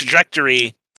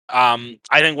 trajectory, I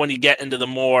think when you get into the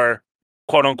more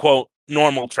quote unquote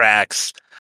normal tracks,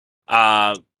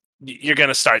 you're going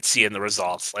to start seeing the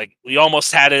results. Like we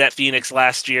almost had it at Phoenix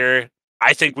last year.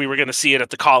 I think we were going to see it at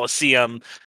the Coliseum,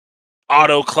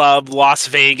 Auto Club, Las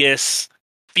Vegas,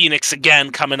 Phoenix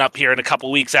again coming up here in a couple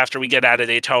weeks after we get out of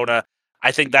Daytona.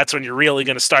 I think that's when you're really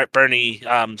going to start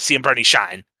seeing Burnie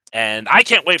shine. And I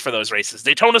can't wait for those races.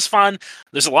 Daytona's fun.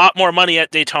 There's a lot more money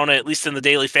at Daytona, at least in the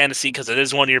daily fantasy, because it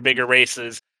is one of your bigger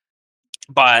races.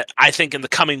 But I think in the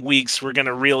coming weeks, we're going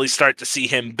to really start to see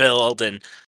him build. And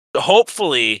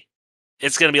hopefully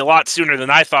it's going to be a lot sooner than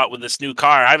I thought with this new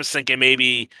car. I was thinking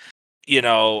maybe,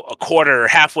 a quarter or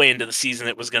halfway into the season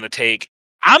it was going to take.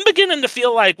 I'm beginning to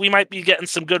feel like we might be getting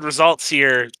some good results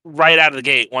here right out of the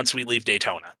gate once we leave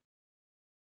Daytona.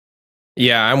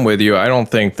 Yeah, I'm with you. I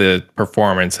don't think the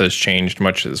performance has changed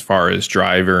much as far as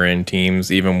driver and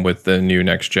teams, even with the new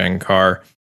next gen car.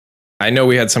 I know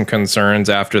we had some concerns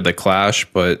after the clash,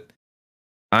 but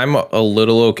I'm a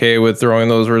little okay with throwing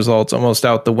those results almost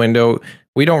out the window.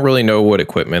 We don't really know what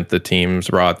equipment the teams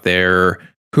brought there,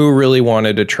 who really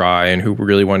wanted to try and who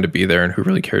really wanted to be there and who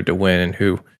really cared to win and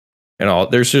who and all.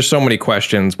 There's just so many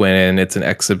questions when it's an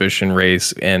exhibition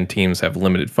race and teams have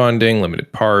limited funding, limited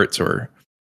parts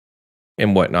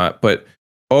and whatnot. But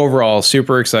overall,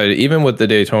 super excited. Even with the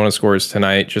Daytona scores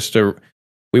tonight,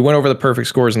 we went over the perfect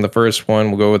scores in the first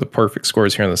one. We'll go with the perfect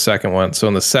scores here in the second one. So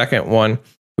in the second one,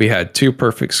 we had 2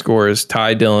 perfect scores.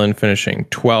 Ty Dillon finishing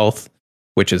 12th,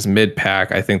 which is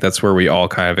mid-pack. I think that's where we all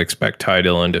kind of expect Ty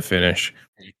Dillon to finish.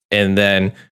 And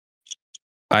then,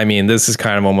 I mean, this is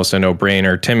kind of almost a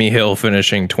no-brainer. Timmy Hill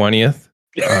finishing 20th.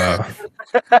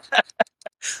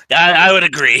 I would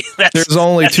agree. There's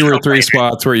only 2 or 3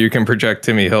 spots where you can project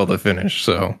Timmy Hill to finish.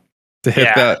 So to hit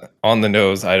that on the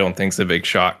nose, I don't think is a big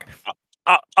shock.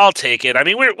 I'll take it. I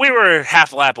mean, we were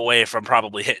half a lap away from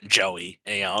probably hitting Joey.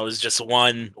 It was just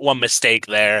one mistake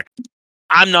there.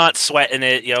 I'm not sweating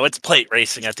it. It's plate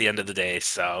racing at the end of the day,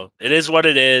 so it is what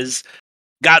it is.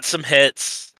 Got some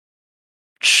hits,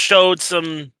 showed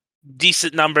some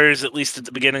decent numbers, at least at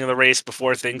the beginning of the race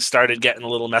before things started getting a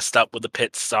little messed up with the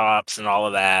pit stops and all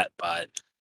of that. But,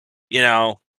 you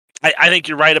know, I think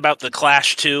you're right about the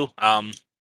clash too. I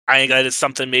think that is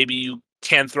something maybe you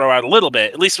can throw out a little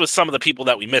bit, at least with some of the people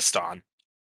that we missed on.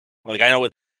 Like I know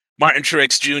with Martin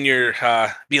Truex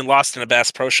Jr. Being lost in a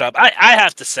Bass Pro Shop, I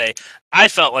have to say I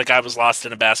felt like I was lost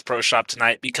in a Bass Pro Shop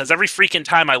tonight because every freaking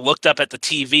time I looked up at the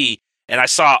TV and I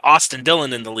saw Austin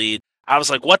Dillon in the lead, I was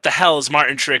like, "What the hell is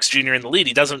Martin Truex Jr. in the lead?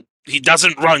 He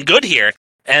doesn't run good here."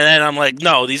 And then I'm like,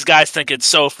 "No, these guys think it's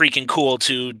so freaking cool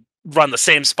to run the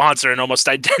same sponsor and almost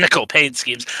identical paint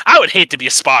schemes. I would hate to be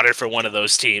a spotter for one of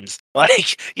those teams.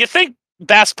 Like, you think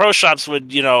Bass Pro Shops would,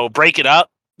 break it up?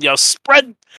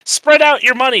 Spread out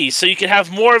your money so you can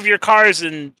have more of your cars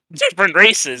in different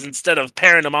races instead of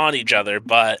pairing them on each other.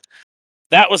 But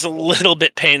that was a little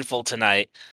bit painful tonight.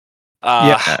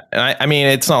 Yeah, I mean,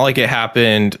 it's not like it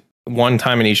happened one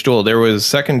time in each duel. There was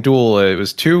second duel. It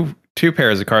was two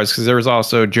pairs of cars because there was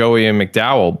also Joey and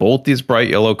McDowell, both these bright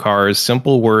yellow cars,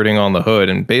 simple wording on the hood,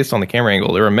 and based on the camera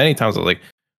angle, there were many times I was like,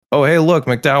 "Oh, hey, look,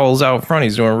 McDowell's out front.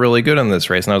 He's doing really good in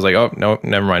this race," and I was like, "Oh, no,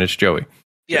 never mind, it's Joey."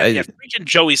 Yeah, freaking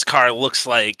Joey's car looks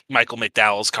like Michael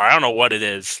McDowell's car. I don't know what it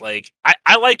is. Like,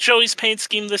 I like Joey's paint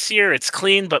scheme this year. It's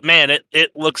clean, but man,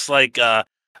 it looks like a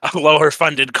lower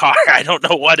funded car. I don't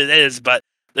know what it is, but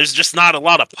there's just not a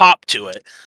lot of pop to it.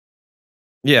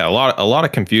 Yeah, a lot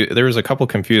of there was a couple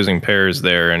confusing pairs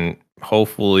there, and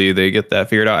hopefully they get that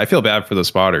figured out. I feel bad for the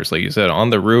spotters, like you said, on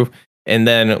the roof, and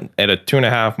then at a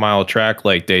 2.5 mile track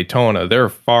like Daytona, they're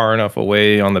far enough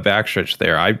away on the backstretch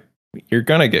there. You're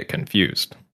gonna get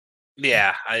confused.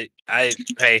 Yeah,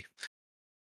 hey,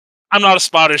 I'm not a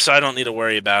spotter, so I don't need to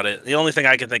worry about it. The only thing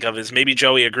I can think of is maybe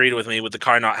Joey agreed with me with the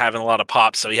car not having a lot of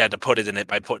pop, so he had to put it in it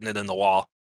by putting it in the wall.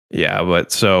 Yeah,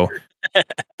 but so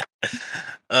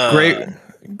Uh,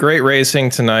 great racing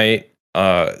tonight.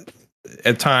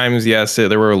 At times, yes,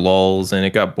 there were lulls and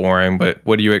it got boring, but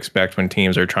what do you expect when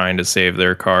teams are trying to save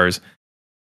their cars?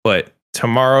 But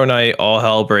tomorrow night, all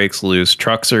hell breaks loose.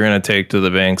 Trucks are going to take to the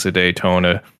banks of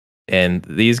Daytona, and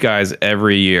these guys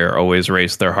every year always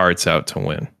race their hearts out to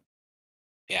win.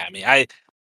 yeah, I mean,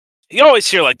 you always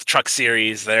hear like the truck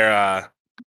series. They're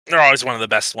always one of the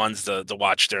best ones to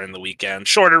watch during the weekend.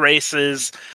 Shorter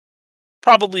races,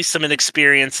 probably some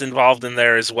inexperience involved in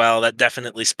there as well. That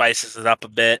definitely spices it up a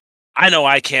bit. I know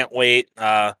I can't wait.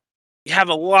 You have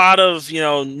a lot of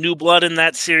new blood in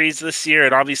that series this year,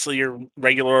 and obviously your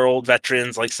regular old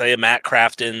veterans like say a Matt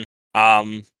Crafton.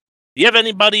 You have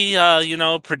anybody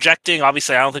projecting?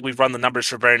 Obviously, I don't think we've run the numbers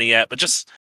for Burnie yet, but just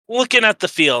looking at the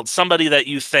field, somebody that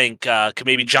you think could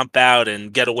maybe jump out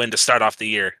and get a win to start off the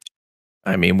year.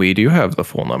 I mean, we do have the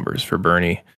full numbers for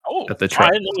Burnie Oh, at the I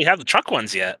truck. didn't know we have the truck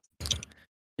ones yet.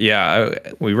 Yeah,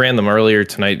 we ran them earlier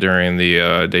tonight during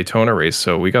the Daytona race,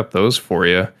 so we got those for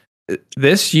you.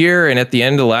 This year and at the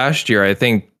end of last year, I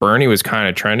think Burnie was kind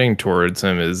of trending towards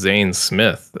him as Zane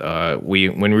Smith.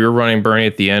 When we were running Burnie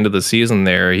at the end of the season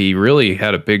there, he really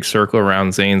had a big circle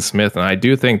around Zane Smith, and I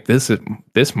do think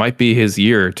this might be his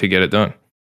year to get it done.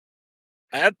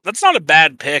 That's not a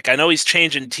bad pick. I know he's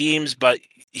changing teams, but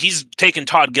he's taken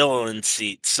Todd Gilliland's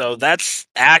seat, so that's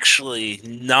actually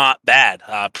not bad.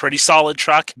 Pretty solid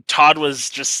truck. Todd was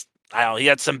just, I don't know, he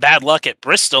had some bad luck at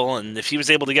Bristol, and if he was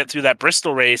able to get through that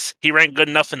Bristol race, he ranked good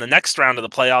enough in the next round of the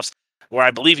playoffs, where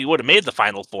I believe he would have made the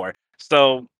Final Four.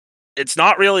 So it's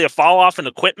not really a fall off in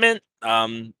equipment.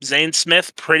 Zane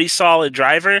Smith, pretty solid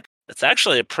driver. It's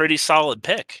actually a pretty solid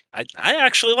pick. I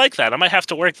actually like that. I might have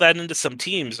to work that into some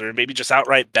teams, or maybe just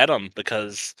outright bet him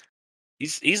because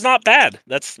he's not bad.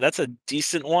 That's a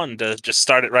decent one to just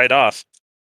start it right off.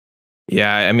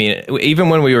 Yeah, I mean, even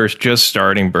when we were just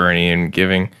starting Burnie and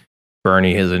giving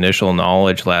Burnie his initial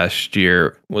knowledge last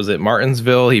year, was it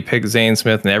Martinsville? He picked Zane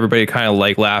Smith, and everybody kind of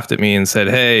like laughed at me and said,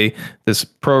 "Hey, this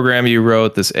program you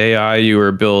wrote, this AI you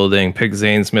were building, pick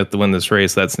Zane Smith to win this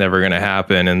race. That's never going to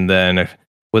happen." And then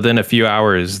within a few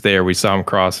hours there, we saw him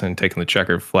crossing and taking the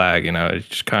checkered flag, and I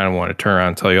just kind of want to turn around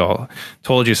and tell you all,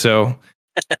 "Told you so."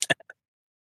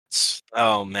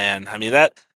 Oh man, I mean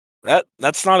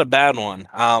that's not a bad one.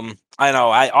 I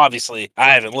know I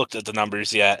haven't looked at the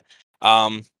numbers yet.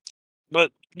 But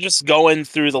just going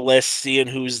through the list, seeing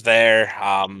who's there.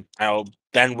 I know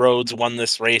Ben Rhodes won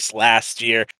this race last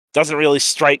year. Doesn't really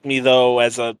strike me though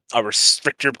as a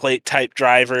restrictor plate type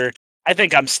driver. I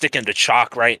think I'm sticking to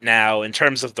chalk right now in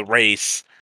terms of the race.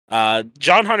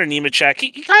 John Hunter Nemechek,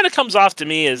 he kind of comes off to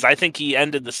me as I think he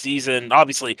ended the season.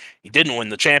 Obviously, he didn't win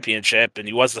the championship, and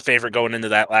he was the favorite going into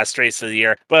that last race of the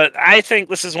year. But I think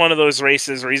this is one of those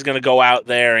races where he's going to go out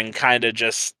there and kind of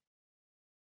just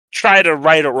try to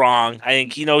right a wrong. I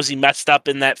think he knows he messed up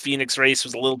in that Phoenix race,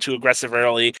 was a little too aggressive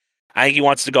early. I think he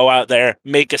wants to go out there,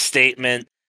 make a statement,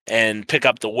 and pick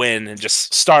up the win and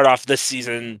just start off this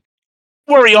season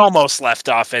where he almost left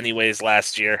off anyways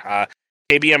last year.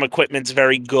 KBM equipment's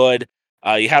very good.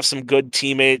 You have some good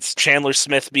teammates, Chandler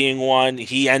Smith being one.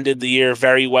 He ended the year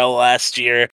very well last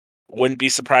year. Wouldn't be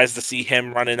surprised to see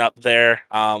him running up there.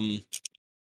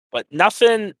 But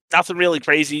nothing really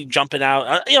crazy jumping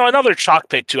out. Another chalk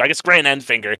pick too. I guess Grant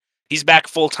Enfinger. He's back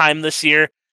full time this year.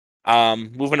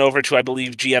 Moving over to, I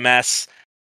believe, GMS.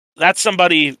 That's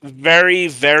somebody very,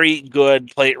 very good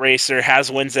plate racer,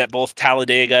 has wins at both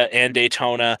Talladega and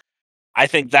Daytona. I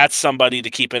think that's somebody to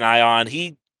keep an eye on.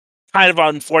 He kind of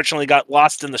unfortunately got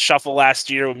lost in the shuffle last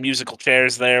year with musical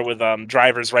chairs there with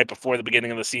drivers right before the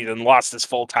beginning of the season, lost his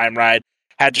full-time ride,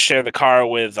 had to share the car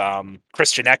with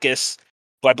Christian Eckes,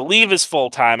 who I believe is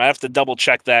full-time. I have to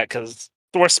double-check that because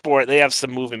Thor Sport, they have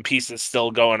some moving pieces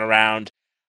still going around.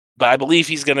 But I believe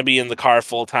he's going to be in the car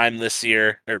full-time this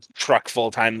year, or truck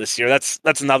full-time this year. That's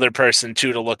another person,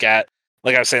 too, to look at.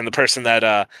 Like I was saying, the person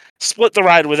that split the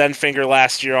ride with Enfinger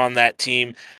last year on that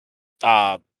team.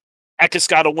 Eckes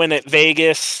got a win at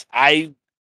Vegas. I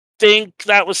think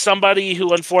that was somebody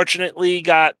who unfortunately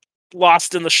got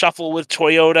lost in the shuffle with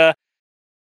Toyota,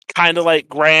 kind of like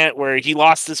Grant, where he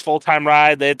lost his full-time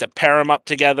ride. They had to pair him up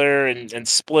together and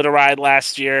split a ride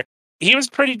last year. He was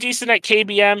pretty decent at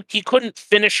KBM. He couldn't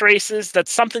finish races.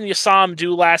 That's something you saw him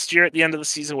do last year at the end of the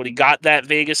season when he got that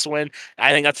Vegas win.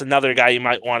 I think that's another guy you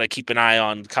might want to keep an eye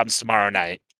on comes tomorrow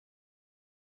night.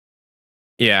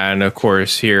 Yeah, and of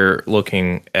course, here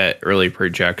looking at early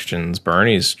projections,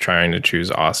 Burnie's trying to choose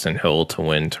Austin Hill to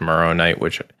win tomorrow night,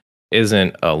 which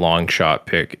isn't a long shot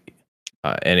pick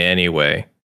in any way.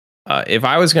 If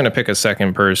I was going to pick a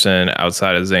second person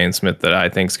outside of Zane Smith that I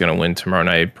think is going to win tomorrow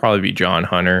night, it'd probably be John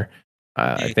Hunter.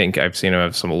 I think I've seen him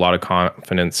have a lot of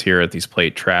confidence here at these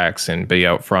plate tracks and be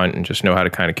out front and just know how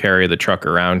to kind of carry the truck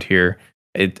around here.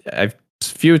 A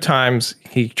few times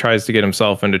he tries to get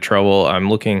himself into trouble. I'm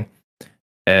looking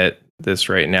at this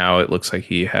right now. It looks like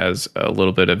he has a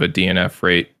little bit of a DNF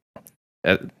rate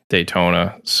at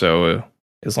Daytona. So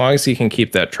as long as he can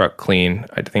keep that truck clean,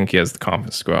 I think he has the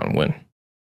confidence to go out and win.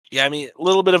 Yeah, I mean, a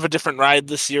little bit of a different ride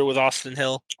this year with Austin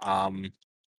Hill.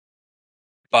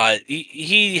 But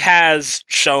he has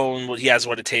shown what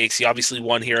it takes. He obviously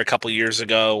won here a couple years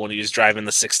ago when he was driving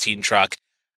the 16 truck.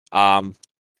 Again,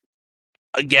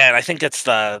 I think it's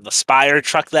the Spire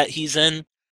truck that he's in.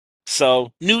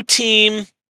 So new team,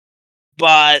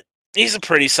 but he's a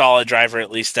pretty solid driver,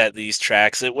 at least at these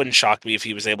tracks. It wouldn't shock me if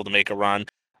he was able to make a run.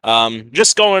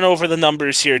 Just going over the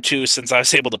numbers here too, since I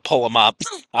was able to pull them up.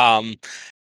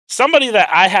 Somebody that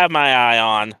I have my eye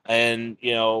on, and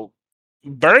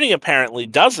Burnie apparently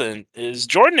doesn't, is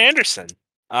Jordan Anderson.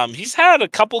 He's had a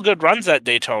couple good runs at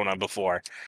Daytona before.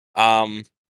 And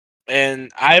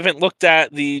I haven't looked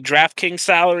at the DraftKings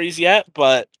salaries yet,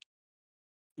 but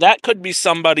that could be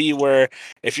somebody where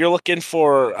if you're looking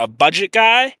for a budget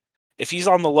guy, if he's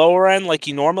on the lower end like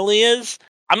he normally is,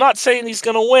 I'm not saying he's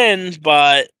going to win,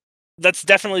 but that's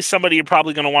definitely somebody you're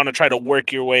probably going to want to try to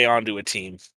work your way onto a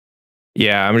team.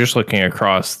 Yeah, I'm just looking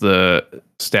across the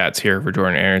stats here for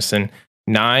Jordan Anderson.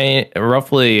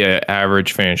 Roughly an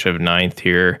average finish of 9th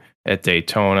here at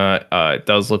Daytona. It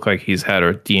does look like he's had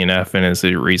a DNF in his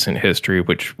recent history,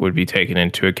 which would be taken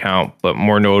into account. But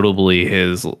more notably,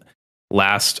 his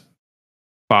last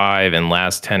 5 and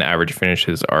last 10 average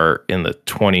finishes are in the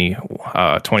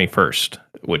 21st,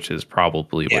 which is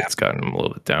probably what's gotten him a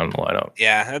little bit down the lineup.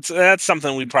 Yeah, that's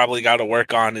something we probably got to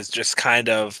work on, is just kind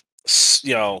of,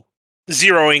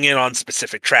 zeroing in on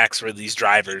specific tracks where these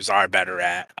drivers are better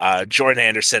at. Jordan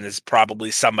Anderson is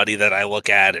probably somebody that I look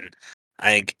at, and I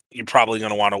think you're probably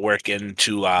going to want to work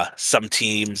into some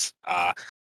teams.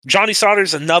 Johnny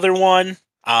Sauter's another one.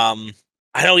 I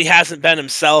know he hasn't been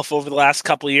himself over the last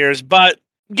couple of years, but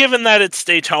given that it's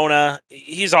Daytona,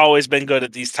 he's always been good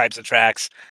at these types of tracks.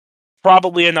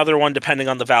 Probably another one, depending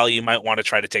on the value, you might want to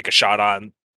try to take a shot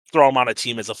on. Throw him on a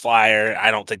team as a flyer.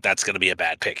 I don't think that's going to be a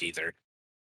bad pick either.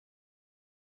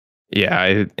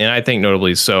 Yeah, I think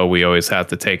notably so, we always have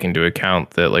to take into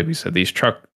account that, like we said, these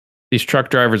truck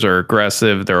drivers are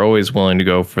aggressive. They're always willing to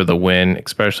go for the win,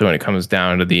 especially when it comes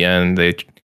down to the end.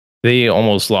 They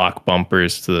almost lock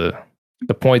bumpers to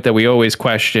the point that we always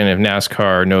question if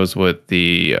NASCAR knows what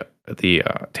the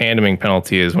tandeming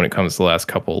penalty is when it comes to the last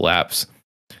couple of laps.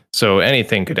 So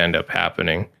anything could end up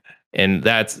happening, and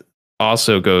that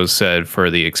also goes said for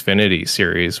the Xfinity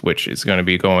series, which is going to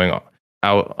be going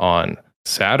out on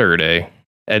Saturday.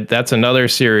 And that's another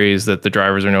series that the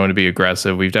drivers are known to be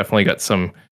aggressive. We've definitely got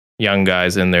some, young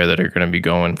guys in there that are going to be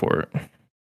going for it.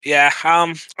 Yeah,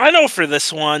 I know for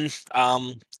this one,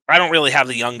 I don't really have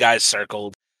the young guys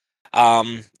circled.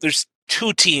 There's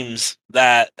two teams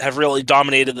that have really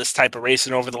dominated this type of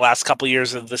racing over the last couple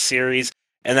years of the series,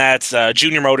 and that's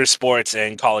Junior Motorsports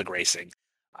and Colleague Racing.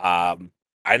 Um,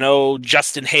 I know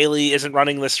Justin Haley isn't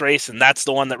running this race, and that's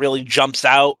the one that really jumps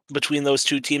out between those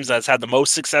two teams that's had the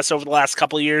most success over the last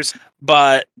couple years.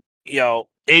 But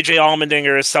AJ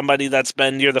Allmendinger is somebody that's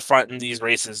been near the front in these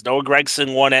races. Noah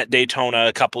Gragson won at Daytona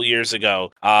a couple years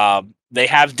ago. They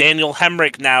have Daniel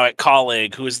Hemrick now at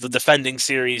Colleague, who is the defending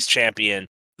series champion.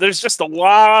 There's just a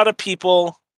lot of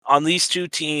people on these two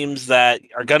teams that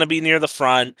are going to be near the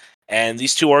front, and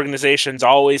these two organizations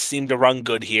always seem to run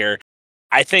good here.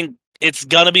 I think it's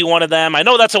going to be one of them. I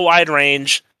know that's a wide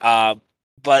range,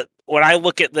 but when I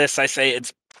look at this, I say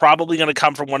it's probably going to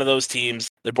come from one of those teams.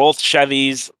 They're both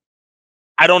Chevys.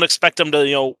 I don't expect them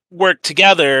to, work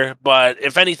together, but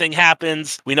if anything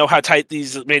happens, we know how tight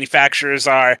these manufacturers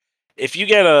are. If you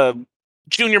get a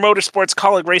Junior Motorsports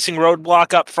Colleague Racing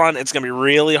roadblock up front, it's going to be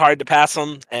really hard to pass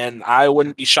them, and I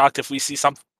wouldn't be shocked if we see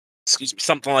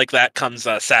something like that comes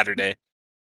Saturday.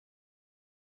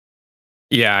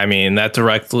 Yeah, I mean, that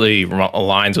directly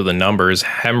aligns with the numbers.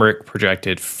 Hemrick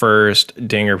projected first,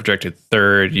 Dinger projected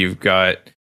third. You've got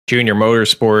Junior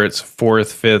Motorsports,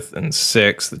 4th, 5th, and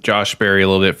 6th. Josh Berry a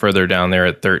little bit further down there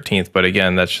at 13th. But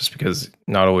again, that's just because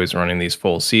not always running these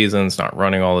full seasons, not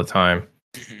running all the time.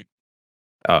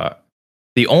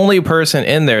 The only person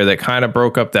in there that kind of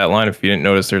broke up that line, if you didn't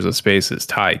notice there's a space, is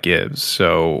Ty Gibbs.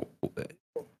 So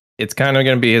it's kind of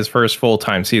going to be his first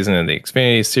full-time season in the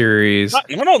Xfinity Series.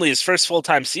 Not only his first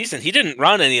full-time season, he didn't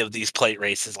run any of these plate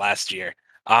races last year.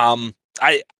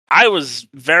 I was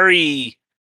very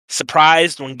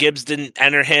surprised when Gibbs didn't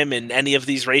enter him in any of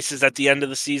these races at the end of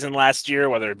the season last year,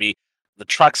 whether it be the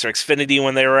trucks or Xfinity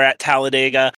when they were at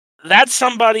Talladega. That's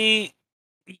somebody,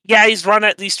 yeah, he's run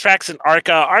at these tracks in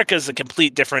ARCA. ARCA is a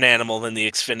complete different animal than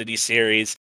the Xfinity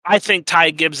Series. I think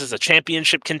Ty Gibbs is a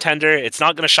championship contender. It's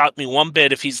not going to shock me one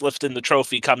bit if he's lifting the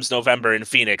trophy comes November in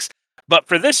Phoenix. But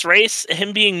for this race,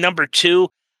 him being number 2,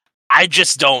 I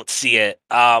just don't see it.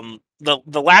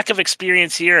 The lack of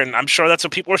experience here, and I'm sure that's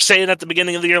what people were saying at the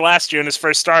beginning of the year last year in his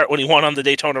first start when he won on the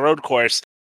Daytona road course.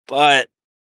 But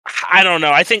I don't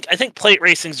know. I think plate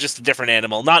racing is just a different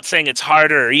animal. Not saying it's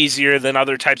harder or easier than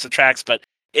other types of tracks, but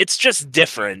it's just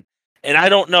different. And I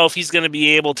don't know if he's going to be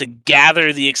able to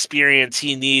gather the experience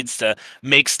he needs to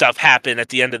make stuff happen at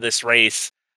the end of this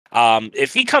race.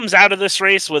 If he comes out of this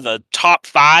race with a top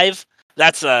 5,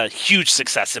 that's a huge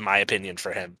success in my opinion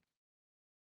for him.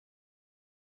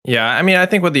 Yeah, I mean, I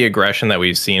think with the aggression that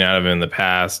we've seen out of him in the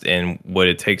past and what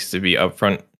it takes to be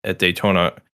upfront at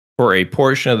Daytona for a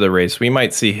portion of the race, we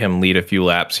might see him lead a few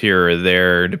laps here or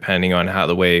there, depending on how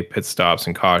the way pit stops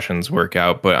and cautions work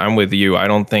out. But I'm with you. I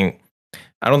don't think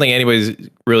anybody's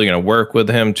really going to work with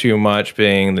him too much,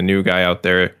 being the new guy out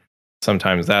there.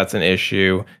 Sometimes that's an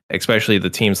issue, especially the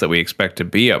teams that we expect to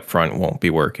be up front won't be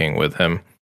working with him.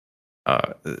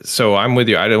 So I'm with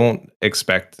you. I don't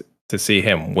expect to see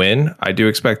him win. I do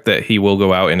expect that he will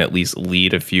go out and at least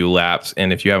lead a few laps.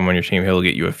 And if you have him on your team, he'll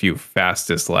get you a few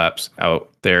fastest laps out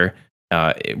there.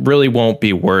 It really won't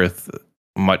be worth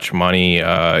much money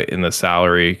in the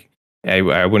salary.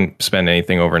 I wouldn't spend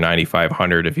anything over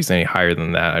 9,500. If he's any higher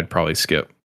than that, I'd probably skip.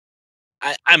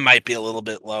 I might be a little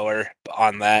bit lower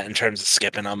on that in terms of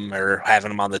skipping him or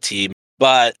having him on the team,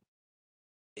 but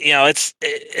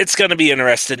it's going to be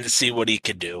interesting to see what he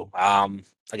could do.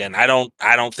 Again, I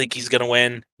don't think he's going to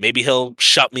win. Maybe he'll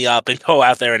shut me up and go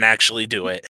out there and actually do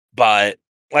it. But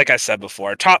like I said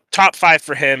before, top 5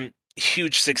 for him,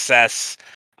 huge success.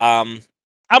 I'm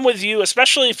with you,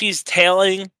 especially if he's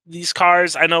tailing these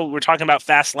cars. I know we're talking about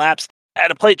fast laps. At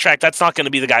a plate track, that's not going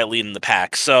to be the guy leading the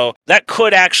pack. So that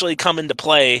could actually come into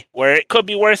play where it could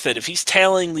be worth it. If he's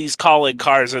tailing these Colleague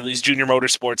cars or these Junior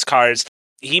Motorsports cars,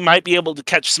 he might be able to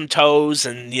catch some toes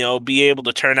and, be able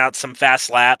to turn out some fast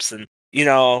laps. And,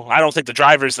 I don't think the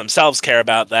drivers themselves care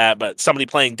about that, but somebody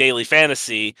playing daily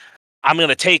fantasy, I'm going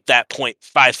to take that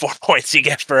 0.54 points you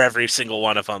get for every single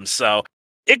one of them. So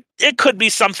it could be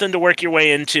something to work your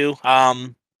way into.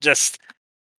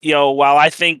 While I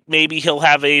think maybe he'll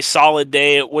have a solid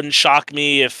day, it wouldn't shock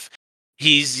me if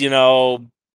he's,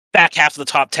 back half of the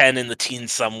top 10 in the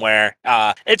teens somewhere.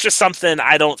 It's just something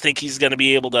I don't think he's going to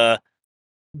be able to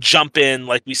jump in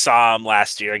like we saw him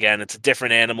last year. Again, it's a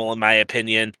different animal in my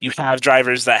opinion. You have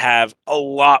drivers that have a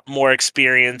lot more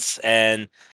experience and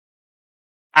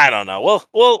I don't know.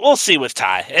 We'll see with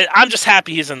Ty. I'm just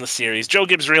happy he's in the series. Joe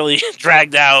Gibbs really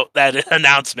dragged out that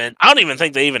announcement. I don't even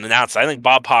think they even announced it. I think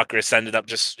Bob Hawkers ended up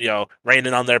just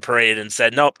raining on their parade and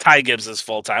said, "Nope, Ty Gibbs is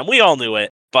full time." We all knew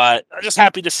it, but I'm just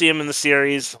happy to see him in the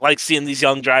series. Like seeing these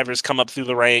young drivers come up through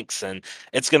the ranks, and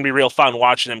it's going to be real fun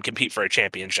watching them compete for a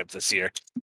championship this year.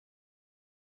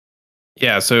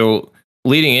 Yeah, so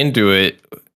leading into it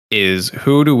is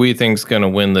who do we think is going to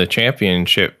win the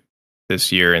championship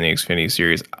this year in the Xfinity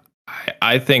Series?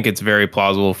 I think it's very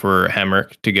plausible for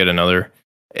Hemrick to get another.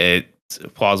 It's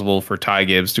plausible for Ty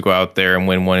Gibbs to go out there and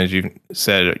win one. As you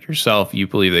said yourself, you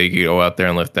believe they could go out there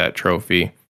and lift that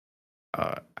trophy.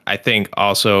 I think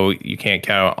also you can't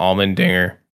count out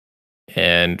Allmendinger.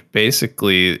 And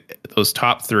basically, those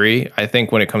top three, I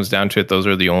think when it comes down to it, those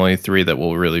are the only three that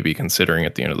we'll really be considering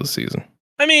at the end of the season.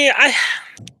 I mean,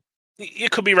 you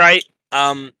could be right.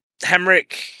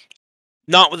 Hemrick,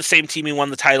 not with the same team he won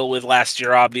the title with last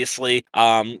year, obviously.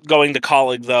 Going to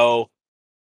Colleague, though,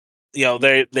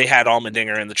 they had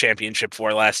Allmendinger in the championship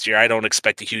for last year. I don't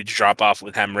expect a huge drop off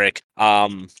with Hemrick.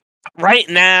 Right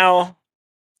now,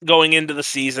 going into the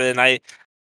season,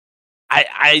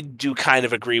 I do kind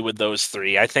of agree with those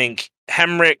three. I think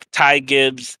Hemrick, Ty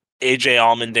Gibbs, AJ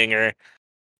Allmendinger,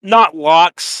 not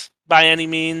locks by any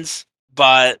means,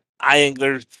 but I think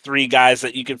there's three guys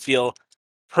that you can feel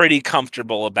pretty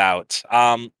comfortable about.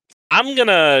 I'm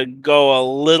gonna go a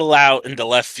little out into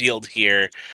left field here.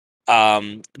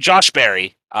 Josh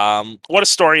Berry. What a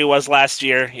story he was last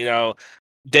year.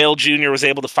 Dale Jr. was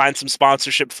able to find some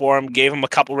sponsorship for him, gave him a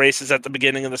couple races at the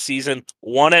beginning of the season,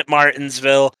 won at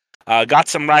Martinsville, got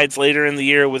some rides later in the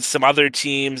year with some other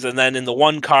teams, and then in the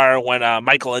one car when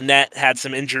Michael Annett had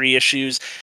some injury issues,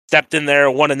 stepped in there,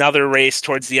 won another race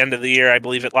towards the end of the year, I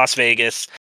believe at Las Vegas.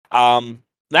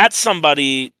 That's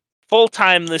somebody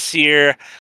full-time this year.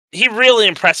 He really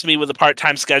impressed me with the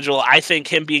part-time schedule. I think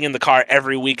him being in the car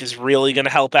every week is really going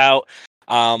to help out.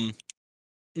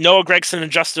 Noah Gragson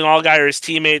and Justin Allgaier, his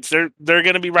teammates, they're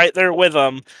going to be right there with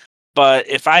him. But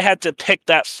if I had to pick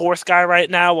that fourth guy right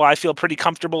now, well, I feel pretty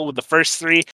comfortable with the first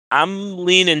three. I'm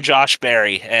leaning Josh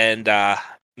Berry, and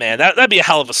man, that'd be a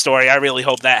hell of a story. I really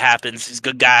hope that happens. He's a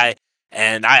good guy,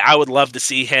 and I would love to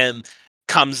see him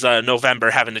comes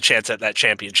November having a chance at that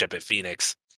championship at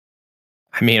Phoenix.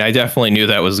 I mean, I definitely knew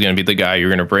that was going to be the guy you were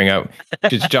going to bring up.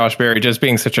 Just Josh Berry, just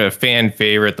being such a fan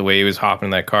favorite, the way he was hopping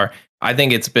in that car. I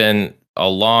think it's been a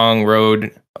long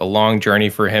road, a long journey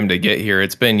for him to get here.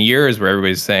 It's been years where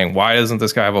everybody's saying, why doesn't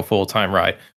this guy have a full-time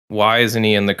ride? Why isn't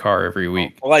he in the car every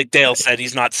week? Well, like Dale said,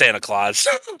 he's not Santa Claus.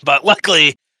 But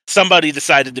luckily, somebody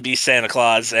decided to be Santa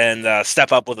Claus and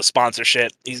step up with a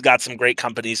sponsorship. He's got some great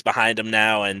companies behind him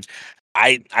now, and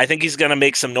I think he's going to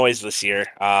make some noise this year.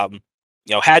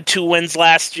 Had 2 wins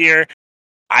last year.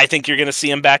 I think you're going to see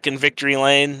him back in victory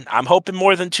lane. I'm hoping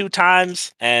more than 2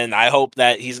 times, and I hope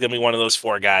that he's going to be one of those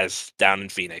 4 guys down in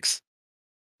Phoenix.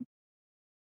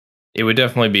 It would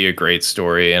definitely be a great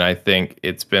story, and I think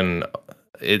it's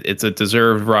a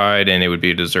deserved ride, and it would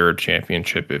be a deserved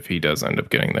championship if he does end up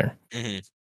getting there. Mm-hmm.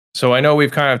 So I know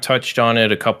we've kind of touched on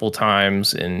it a couple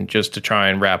times, and just to try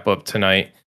and wrap up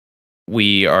tonight,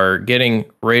 we are getting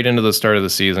right into the start of the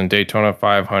season. Daytona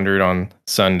 500 on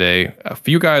Sunday. A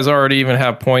few guys already even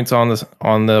have points on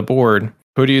the board.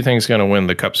 Who do you think is going to win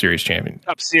the Cup Series championship?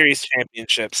 Cup Series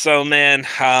championship. So, man,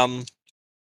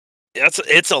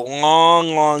 it's a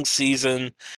long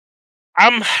season.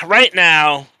 Right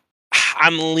now,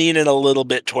 I'm leaning a little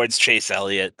bit towards Chase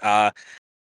Elliott. I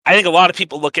think a lot of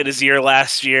people look at his year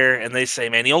last year and they say,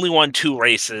 man, he only won 2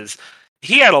 races.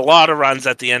 He had a lot of runs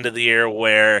at the end of the year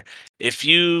where if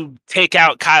you take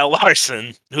out Kyle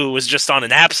Larson, who was just on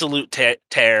an absolute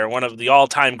tear, one of the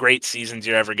all-time great seasons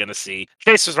you're ever going to see,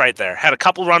 Chase was right there. Had a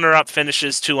couple runner-up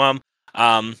finishes to him.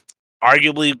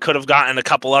 Arguably could have gotten a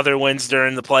couple other wins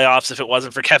during the playoffs if it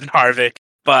wasn't for Kevin Harvick.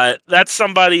 But that's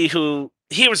somebody who,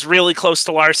 he was really close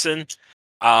to Larson.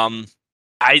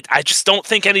 I just don't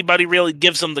think anybody really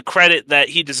gives him the credit that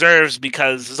he deserves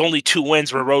because his only 2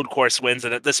 wins were road course wins,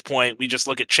 and at this point, we just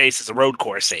look at Chase as a road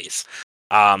course ace.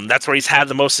 That's where he's had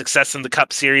the most success in the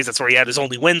Cup Series. That's where he had his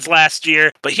only wins last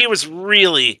year. But he was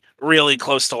really, really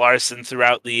close to Larson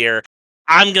throughout the year.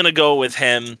 I'm going to go with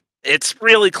him. It's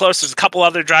really close. There's a couple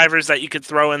other drivers that you could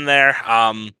throw in there.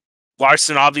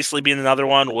 Larson obviously being another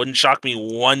one. Wouldn't shock me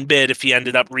one bit if he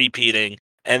ended up repeating.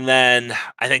 And then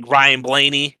I think Ryan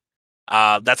Blaney.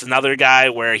 That's another guy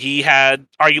where he had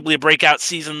arguably a breakout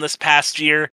season this past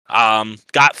year.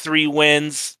 Got 3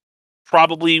 wins,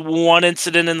 probably 1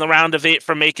 incident in the round of 8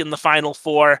 from making the Final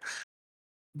 4.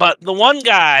 But the one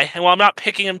guy, and while I'm not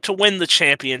picking him to win the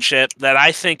championship, that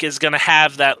I think is going to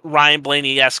have that Ryan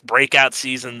Blaney-esque breakout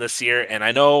season this year, and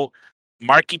I know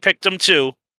Marky picked him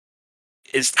too,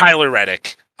 is Tyler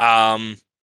Reddick.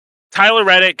 Tyler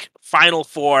Reddick, Final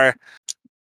Four.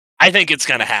 I think it's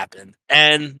going to happen.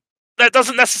 And that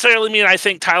doesn't necessarily mean I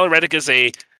think Tyler Reddick is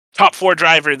a top 4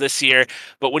 driver this year.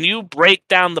 But when you break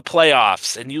down the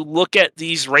playoffs and you look at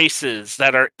these races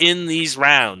that are in these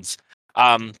rounds,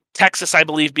 Texas, I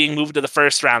believe, being moved to the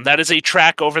first round, that is a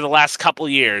track over the last couple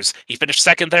years. He finished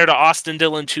second there to Austin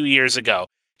Dillon 2 years ago.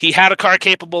 He had a car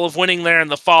capable of winning there in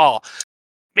the fall.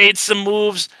 Made some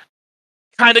moves,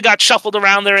 kind of got shuffled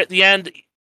around there at the end.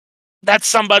 That's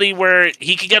somebody where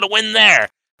he could get a win there.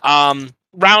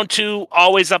 Round 2,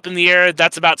 always up in the air.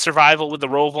 That's about survival with the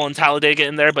Roval and Talladega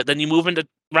in there. But then you move into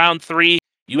round 3,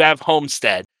 you have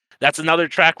Homestead. That's another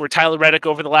track where Tyler Reddick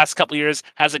over the last couple of years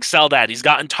has excelled at. He's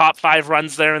gotten top 5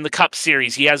 runs there in the Cup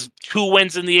Series. He has 2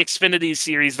 wins in the Xfinity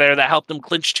Series there that helped him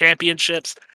clinch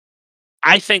championships.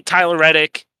 I think Tyler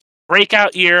Reddick,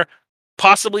 breakout year,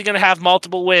 possibly going to have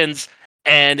multiple wins.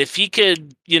 And if he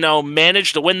could,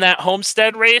 manage to win that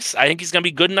Homestead race, I think he's going to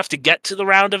be good enough to get to the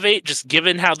round of 8, just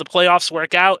given how the playoffs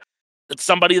work out. It's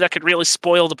somebody that could really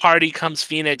spoil the party comes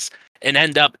Phoenix and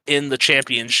end up in the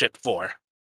championship 4.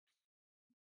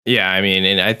 Yeah, I mean,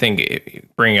 and I think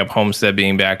bringing up Homestead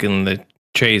being back in the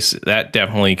chase, that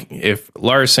definitely, if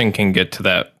Larson can get to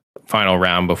that final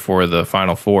round before the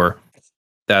Final Four,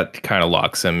 that kind of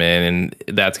locks him in, and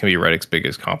that's going to be Reddick's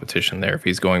biggest competition there if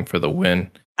he's going for the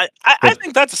win. I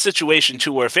think that's a situation,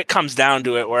 too, where if it comes down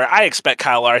to it, where I expect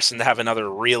Kyle Larson to have another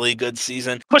really good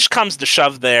season, push comes to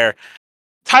shove there.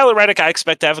 Tyler Reddick, I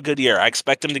expect to have a good year. I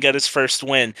expect him to get his first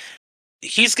win.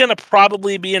 He's going to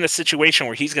probably be in a situation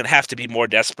where he's going to have to be more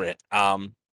desperate.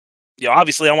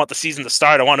 Obviously, I want the season to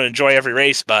start. I want to enjoy every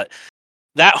race, but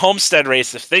that Homestead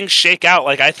race, if things shake out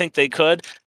like I think they could,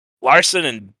 Larson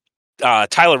and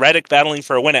Tyler Reddick battling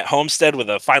for a win at Homestead with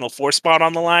a Final Four spot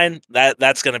on the line,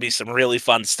 that's going to be some really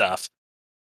fun stuff.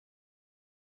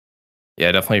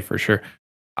 Yeah, definitely, for sure.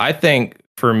 I think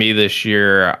for me this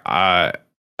year, I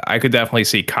could definitely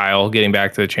see Kyle getting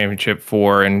back to the championship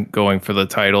 4 and going for the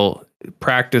title.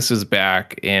 Practice is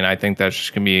back, and I think that's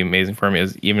just going to be amazing for him.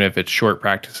 Is even if it's short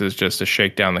practices, just to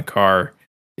shake down the car,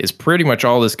 is pretty much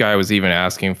all this guy was even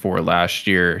asking for last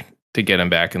year to get him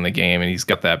back in the game, and he's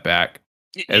got that back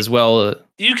as well.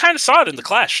 You kind of saw it in the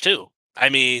Clash too. I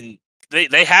mean,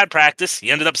 they had practice. He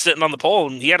ended up sitting on the pole,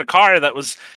 and he had a car that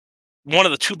was one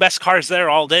of the 2 best cars there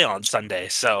all day on Sunday.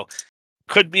 So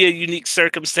could be a unique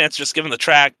circumstance just given the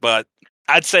track, but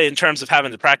I'd say in terms of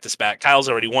having the practice back, Kyle's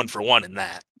already 1 for 1 in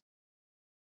that.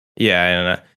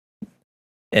 Yeah,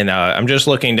 and I'm just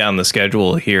looking down the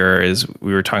schedule here as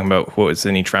we were talking about what was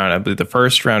in each round. I believe the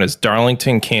first round is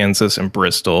Darlington, Kansas, and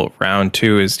Bristol. Round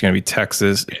 2 is going to be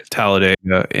Texas,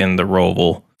 Talladega, and the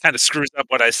Roval. Kind of screws up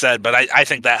what I said, but I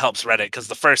think that helps Reddick because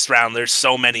the first round, there's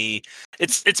so many.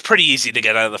 It's pretty easy to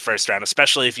get out of the first round,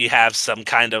 especially if you have some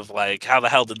kind of like, how the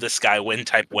hell did this guy win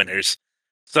type winners.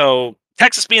 So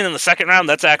Texas being in the second round,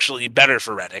 that's actually better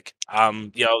for Reddick.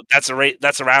 That's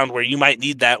a round where you might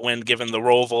need that win given the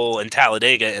Roval and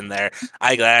Talladega in there.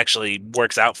 That actually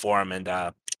works out for him,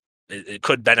 and it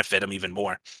could benefit him even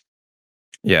more.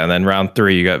 Yeah, and then round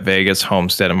 3, you got Vegas,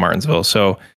 Homestead, and Martinsville.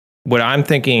 So what I'm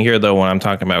thinking here, though, when I'm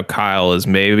talking about Kyle, is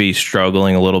maybe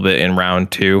struggling a little bit in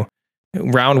round 2.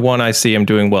 Round 1, I see him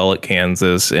doing well at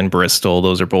Kansas and Bristol.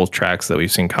 Those are both tracks that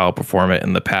we've seen Kyle perform at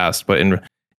in the past. But in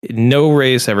no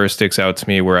race ever sticks out to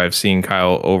me where I've seen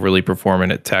Kyle overly performing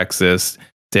at Texas.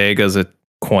 Dega's a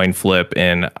coin flip,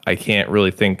 and I can't really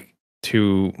think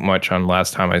too much on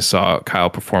last time I saw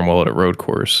Kyle perform well at a road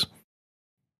course.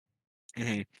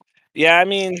 Mm-hmm. Yeah, I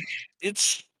mean,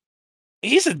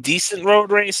 he's a decent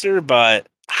road racer, but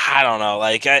I don't know.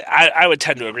 Like I would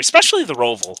tend to agree, especially the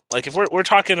Roval. Like if we're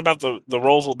talking about the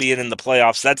Roval being in the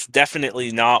playoffs, that's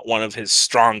definitely not one of his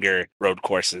stronger road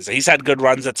courses. He's had good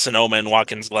runs at Sonoma and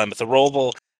Watkins Glen, but the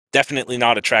Roval, definitely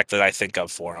not a track that I think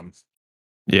of for him.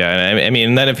 Yeah, I mean,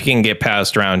 and then if he can get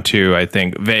past round 2, I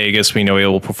think Vegas, we know he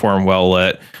will perform well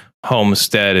at.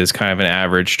 Homestead is kind of an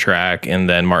average track, and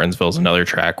then Martinsville's another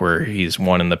track where he's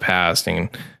won in the past and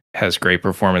has great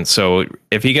performance. So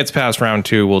if he gets past round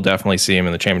 2, we'll definitely see him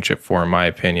in the championship 4, in my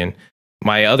opinion.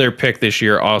 My other pick this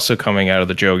year, also coming out of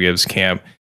the Joe Gibbs camp,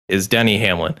 is Denny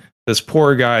Hamlin. This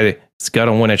poor guy has got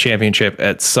to win a championship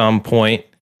at some point,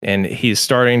 and he's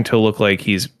starting to look like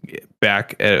he's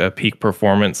back at a peak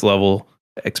performance level,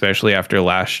 especially after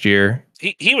last year.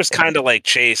 He was kind of like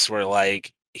Chase, where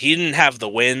like he didn't have the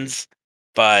wins,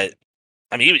 but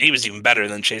I mean, he was even better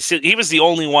than Chase. He was the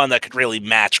only one that could really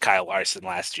match Kyle Larson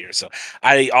last year. So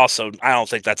I don't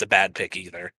think that's a bad pick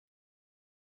either.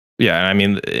 Yeah, I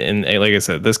mean, and like I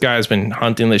said, this guy's been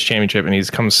hunting this championship, and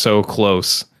he's come so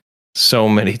close so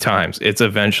many times. It's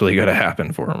eventually going to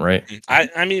happen for him, right?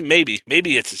 I mean, maybe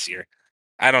it's this year.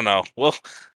 I don't know.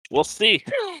 We'll see.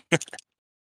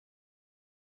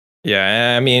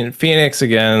 Yeah, I mean, Phoenix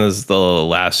again is the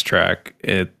last track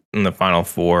in the final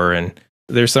four, and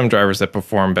there's some drivers that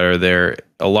perform better there.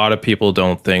 A lot of people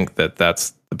don't think that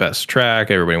that's the best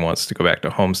track. Everybody wants to go back to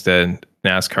Homestead.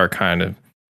 NASCAR kind of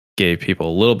gave people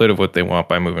a little bit of what they want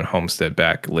by moving Homestead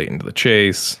back late into the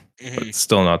chase, but it's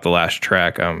still not the last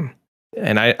track.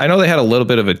 And I know they had a little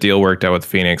bit of a deal worked out with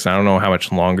Phoenix. I don't know how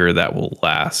much longer that will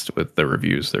last with the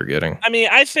reviews they're getting. I mean,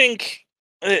 I think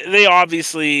they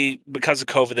obviously, because of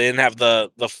COVID, they didn't have the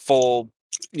full,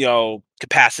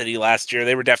 capacity last year.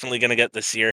 They were definitely going to get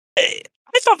this year.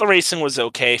 I thought the racing was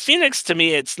okay. Phoenix, to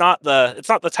me, it's not the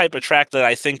type of track that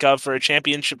I think of for a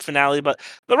championship finale, but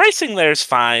the racing there is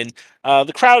fine.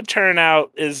 The crowd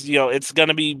turnout is, it's going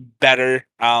to be better.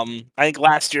 I think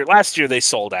last year they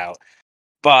sold out.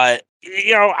 But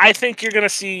I think you're gonna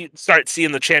start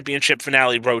seeing the championship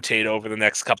finale rotate over the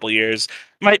next couple years.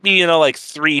 Might be like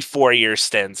 3-4 year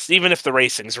stints, even if the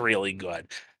racing's really good.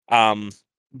 Um,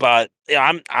 but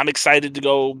yeah, I'm excited to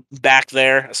go back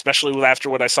there, especially after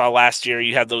what I saw last year.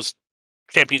 You had those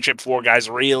championship four guys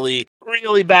really,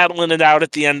 really battling it out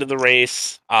at the end of the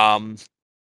race. I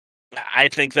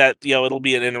think that it'll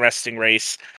be an interesting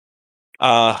race.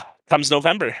 Comes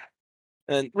November.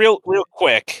 And real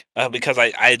quick, because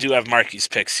I do have Marky's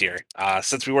picks here.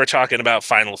 Since we were talking about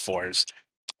Final Fours,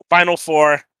 Final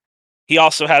Four, he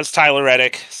also has Tyler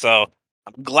Reddick. So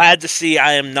I'm glad to see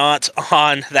I am not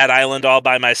on that island all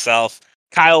by myself.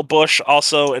 Kyle Busch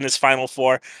also in his Final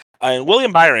Four, and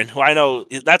William Byron, who I know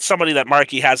that's somebody that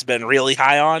Marky has been really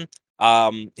high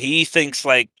on. He thinks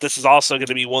like this is also going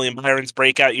to be William Byron's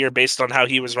breakout year based on how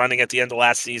he was running at the end of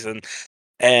last season.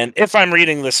 And if I'm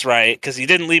reading this right, because he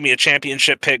didn't leave me a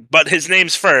championship pick, but his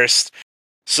name's first.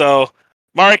 So,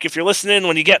 Mark, if you're listening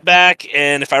when you get back,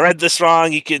 and if I read this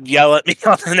wrong, you could yell at me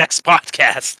on the next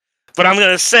podcast. But I'm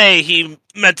going to say he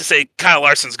meant to say Kyle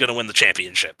Larson's going to win the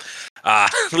championship.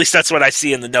 At least that's what I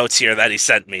see in the notes here that he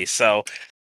sent me. So,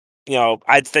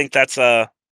 I think that's a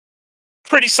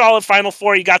pretty solid Final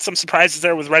Four. You got some surprises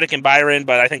there with Reddick and Byron,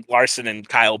 but I think Larson and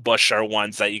Kyle Busch are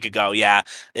ones that you could go, yeah,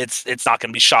 it's not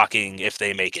going to be shocking if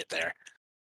they make it there.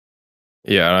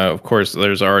 Yeah, of course,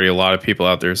 there's already a lot of people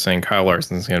out there saying Kyle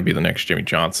Larson's going to be the next Jimmy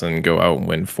Johnson, go out and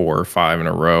win 4 or 5 in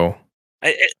a row.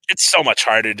 It's so much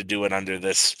harder to do it under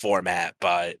this format,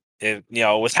 but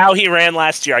with how he ran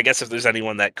last year, I guess if there's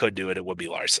anyone that could do it, it would be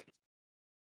Larson.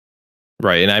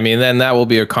 Right, and I mean, then that will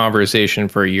be a conversation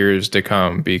for years to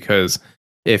come, because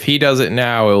if he does it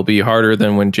now, it'll be harder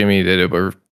than when Jimmy did it.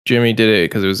 But Jimmy did it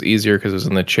because it was easier because it was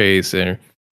in the chase, and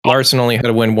Larson only had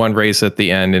to win one race at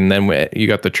the end. And then you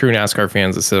got the true NASCAR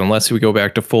fans that said, unless we go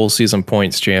back to full season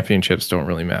points, championships don't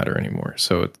really matter anymore.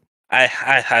 So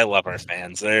I love our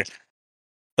fans.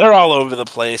 They're all over the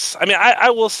place. I mean, I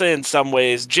will say in some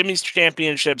ways, Jimmy's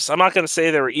championships, I'm not going to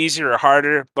say they were easier or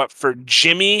harder, but for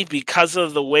Jimmy, because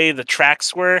of the way the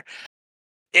tracks were,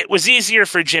 it was easier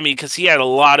for Jimmy because he had a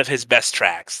lot of his best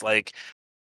tracks, like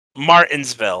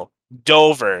Martinsville,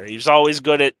 Dover. He was always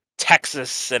good at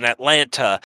Texas and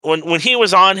Atlanta. When he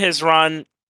was on his run,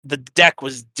 the deck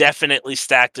was definitely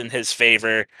stacked in his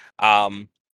favor.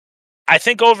 I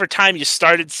think over time you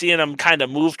started seeing him kind of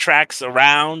move tracks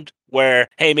around where,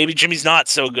 hey, maybe Jimmy's not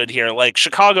so good here. Like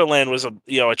Chicagoland was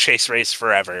a chase race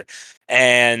forever,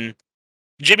 and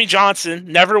Jimmy Johnson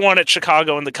never won at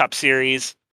Chicago in the Cup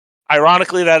Series.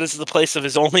 Ironically, that is the place of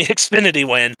his only Xfinity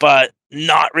win, but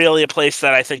not really a place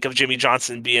that I think of Jimmy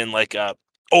Johnson being like a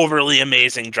overly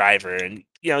amazing driver. And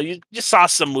you just saw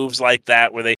some moves like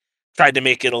that where they tried to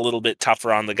make it a little bit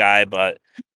tougher on the guy, but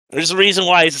there's a reason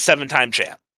why he's a 7-time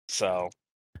champ. So,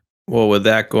 well, with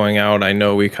that going out, I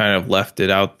know we kind of left it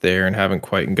out there and haven't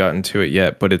quite gotten to it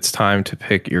yet, but it's time to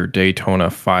pick your Daytona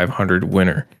 500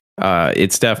 winner.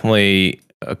 It's definitely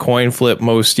a coin flip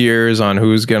most years on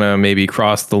who's gonna maybe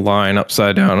cross the line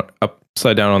upside down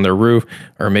on their roof,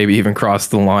 or maybe even cross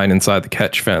the line inside the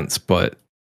catch fence. But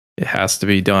it has to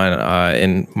be done.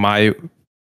 And my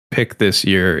pick this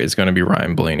year is going to be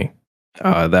Ryan Blaney.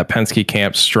 That Penske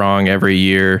camp's strong every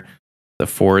year. The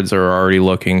Fords are already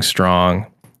looking strong,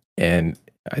 and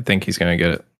I think he's going to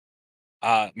get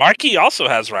it. Markey also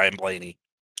has Ryan Blaney.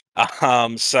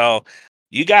 So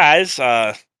you guys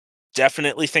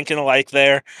definitely thinking alike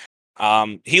there.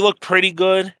 He looked pretty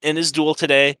good in his duel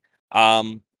today.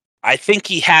 I think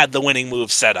he had the winning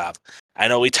move set up. I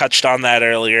know we touched on that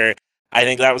earlier. I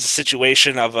think that was a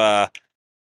situation of a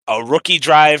rookie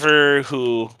driver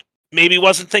who maybe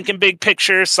wasn't thinking big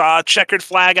picture, saw a checkered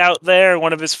flag out there,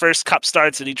 one of his first cup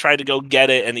starts, and he tried to go get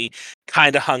it, and he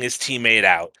kind of hung his teammate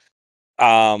out.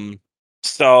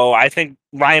 So I think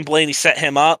Ryan Blaney set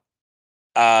him up.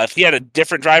 If he had a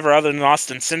different driver other than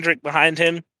Austin Cindric behind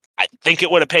him, I think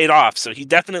it would have paid off. So he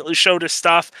definitely showed his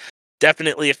stuff.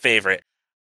 Definitely a favorite.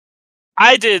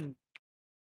 I did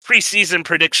preseason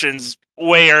predictions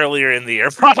way earlier in the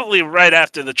year, probably right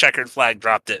after the checkered flag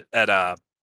dropped it at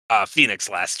Phoenix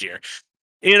last year.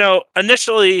 You know,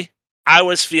 initially I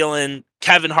was feeling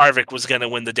Kevin Harvick was going to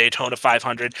win the Daytona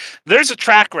 500. There's a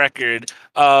track record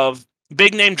of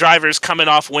big name drivers coming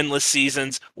off winless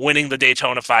seasons, winning the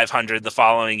Daytona 500 the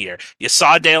following year. You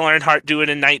saw Dale Earnhardt do it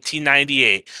in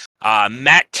 1998.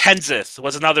 Matt Kenseth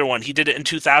was another one. He did it in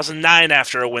 2009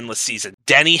 after a winless season.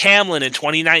 Denny Hamlin in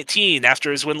 2019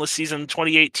 after his winless season in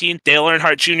 2018. Dale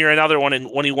Earnhardt Jr. another one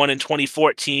when he won in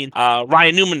 2014.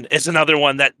 Ryan Newman is another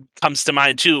one that comes to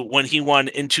mind too when he won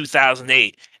in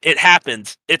 2008. It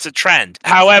happens. It's a trend.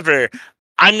 However,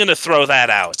 I'm going to throw that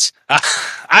out.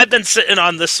 I've been sitting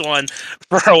on this one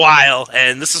for a while,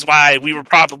 and this is why we were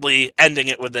probably ending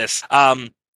it with this.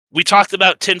 We talked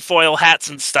about tinfoil hats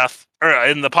and stuff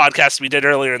in the podcast we did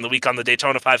earlier in the week on the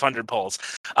Daytona 500 polls.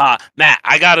 Matt,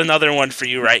 I got another one for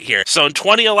you right here. So in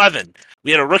 2011,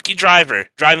 we had a rookie driver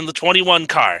driving the 21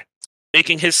 car,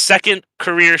 making his second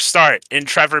career start in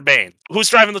Trevor Bayne. Who's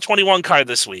driving the 21 car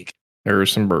this week?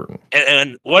 Harrison Burton.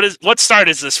 And what start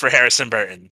is this for Harrison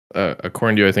Burton?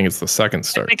 According to you, I think it's the second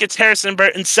start. I think it's Harrison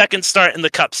Burton's second start in the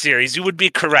Cup Series. You would be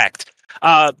correct.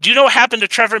 Do you know what happened to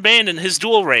Trevor Bayne in his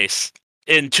duel race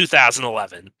in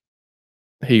 2011?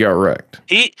 He got wrecked.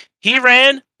 He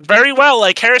ran very well,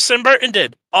 like Harrison Burton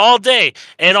did, all day.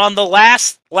 And on the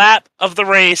last lap of the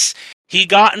race, he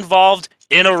got involved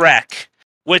in a wreck,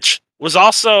 which was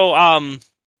also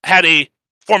had a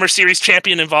former series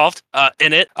champion involved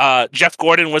in it. Jeff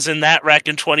Gordon was in that wreck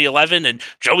in 2011, and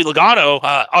Joey Logano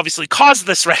obviously caused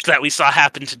this wreck that we saw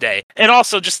happen today. And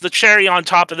also, just the cherry on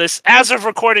top of this, as of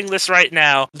recording this right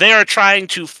now, they are trying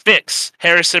to fix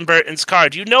Harrison Burton's car.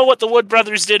 Do you know what the Wood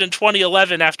brothers did in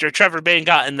 2011 after Trevor Bayne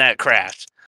got in that crash?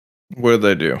 What did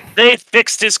they do? They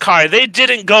fixed his car. They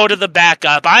didn't go to the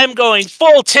backup. I'm going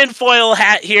full tinfoil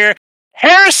hat here.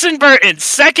 Harrison Burton,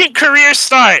 second career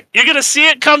start. You're going to see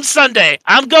it come Sunday.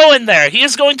 I'm going there. He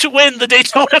is going to win the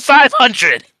Daytona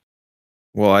 500.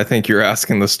 Well, I think you're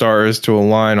asking the stars to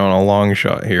align on a long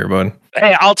shot here, bud.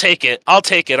 Hey, I'll take it.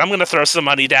 I'm going to throw some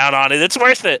money down on it. It's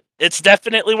worth it. It's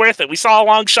definitely worth it. We saw a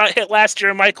long shot hit last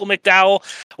year, Michael McDowell.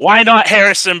 Why not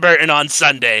Harrison Burton on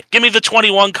Sunday? Give me the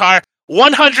 21 car.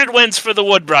 100 wins for the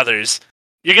Wood brothers.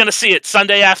 You're going to see it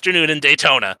Sunday afternoon in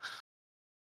Daytona.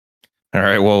 All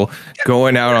right, well,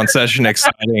 going out on such an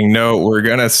exciting note, we're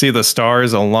going to see the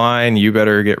stars align. You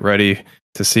better get ready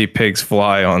to see pigs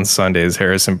fly on Sundays.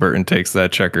 Harrison Burton takes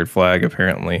that checkered flag,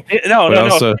 apparently. No.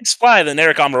 If pigs fly, then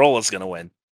Eric Almirola's going to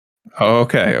win. Oh,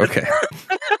 okay.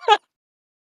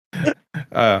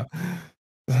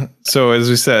 So as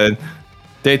we said,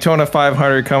 Daytona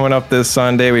 500 coming up this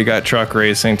Sunday. We got truck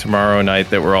racing tomorrow night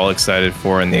that we're all excited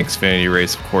for, and the Xfinity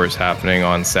race, of course, happening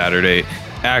on Saturday.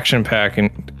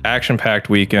 Action-packed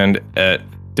weekend at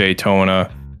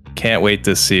Daytona. Can't wait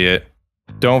to see it.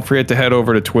 Don't forget to head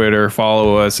over to Twitter.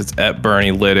 Follow us. It's at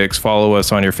BurnieLytics. Follow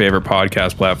us on your favorite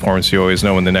podcast platforms so you always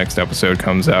know when the next episode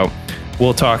comes out.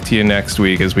 We'll talk to you next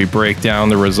week as we break down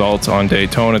the results on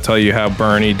Daytona, tell you how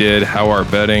Burnie did, how our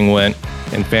betting went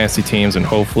in fantasy teams, and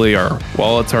hopefully our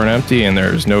wallets aren't empty and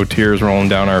there's no tears rolling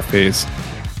down our face.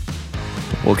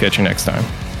 We'll catch you next time.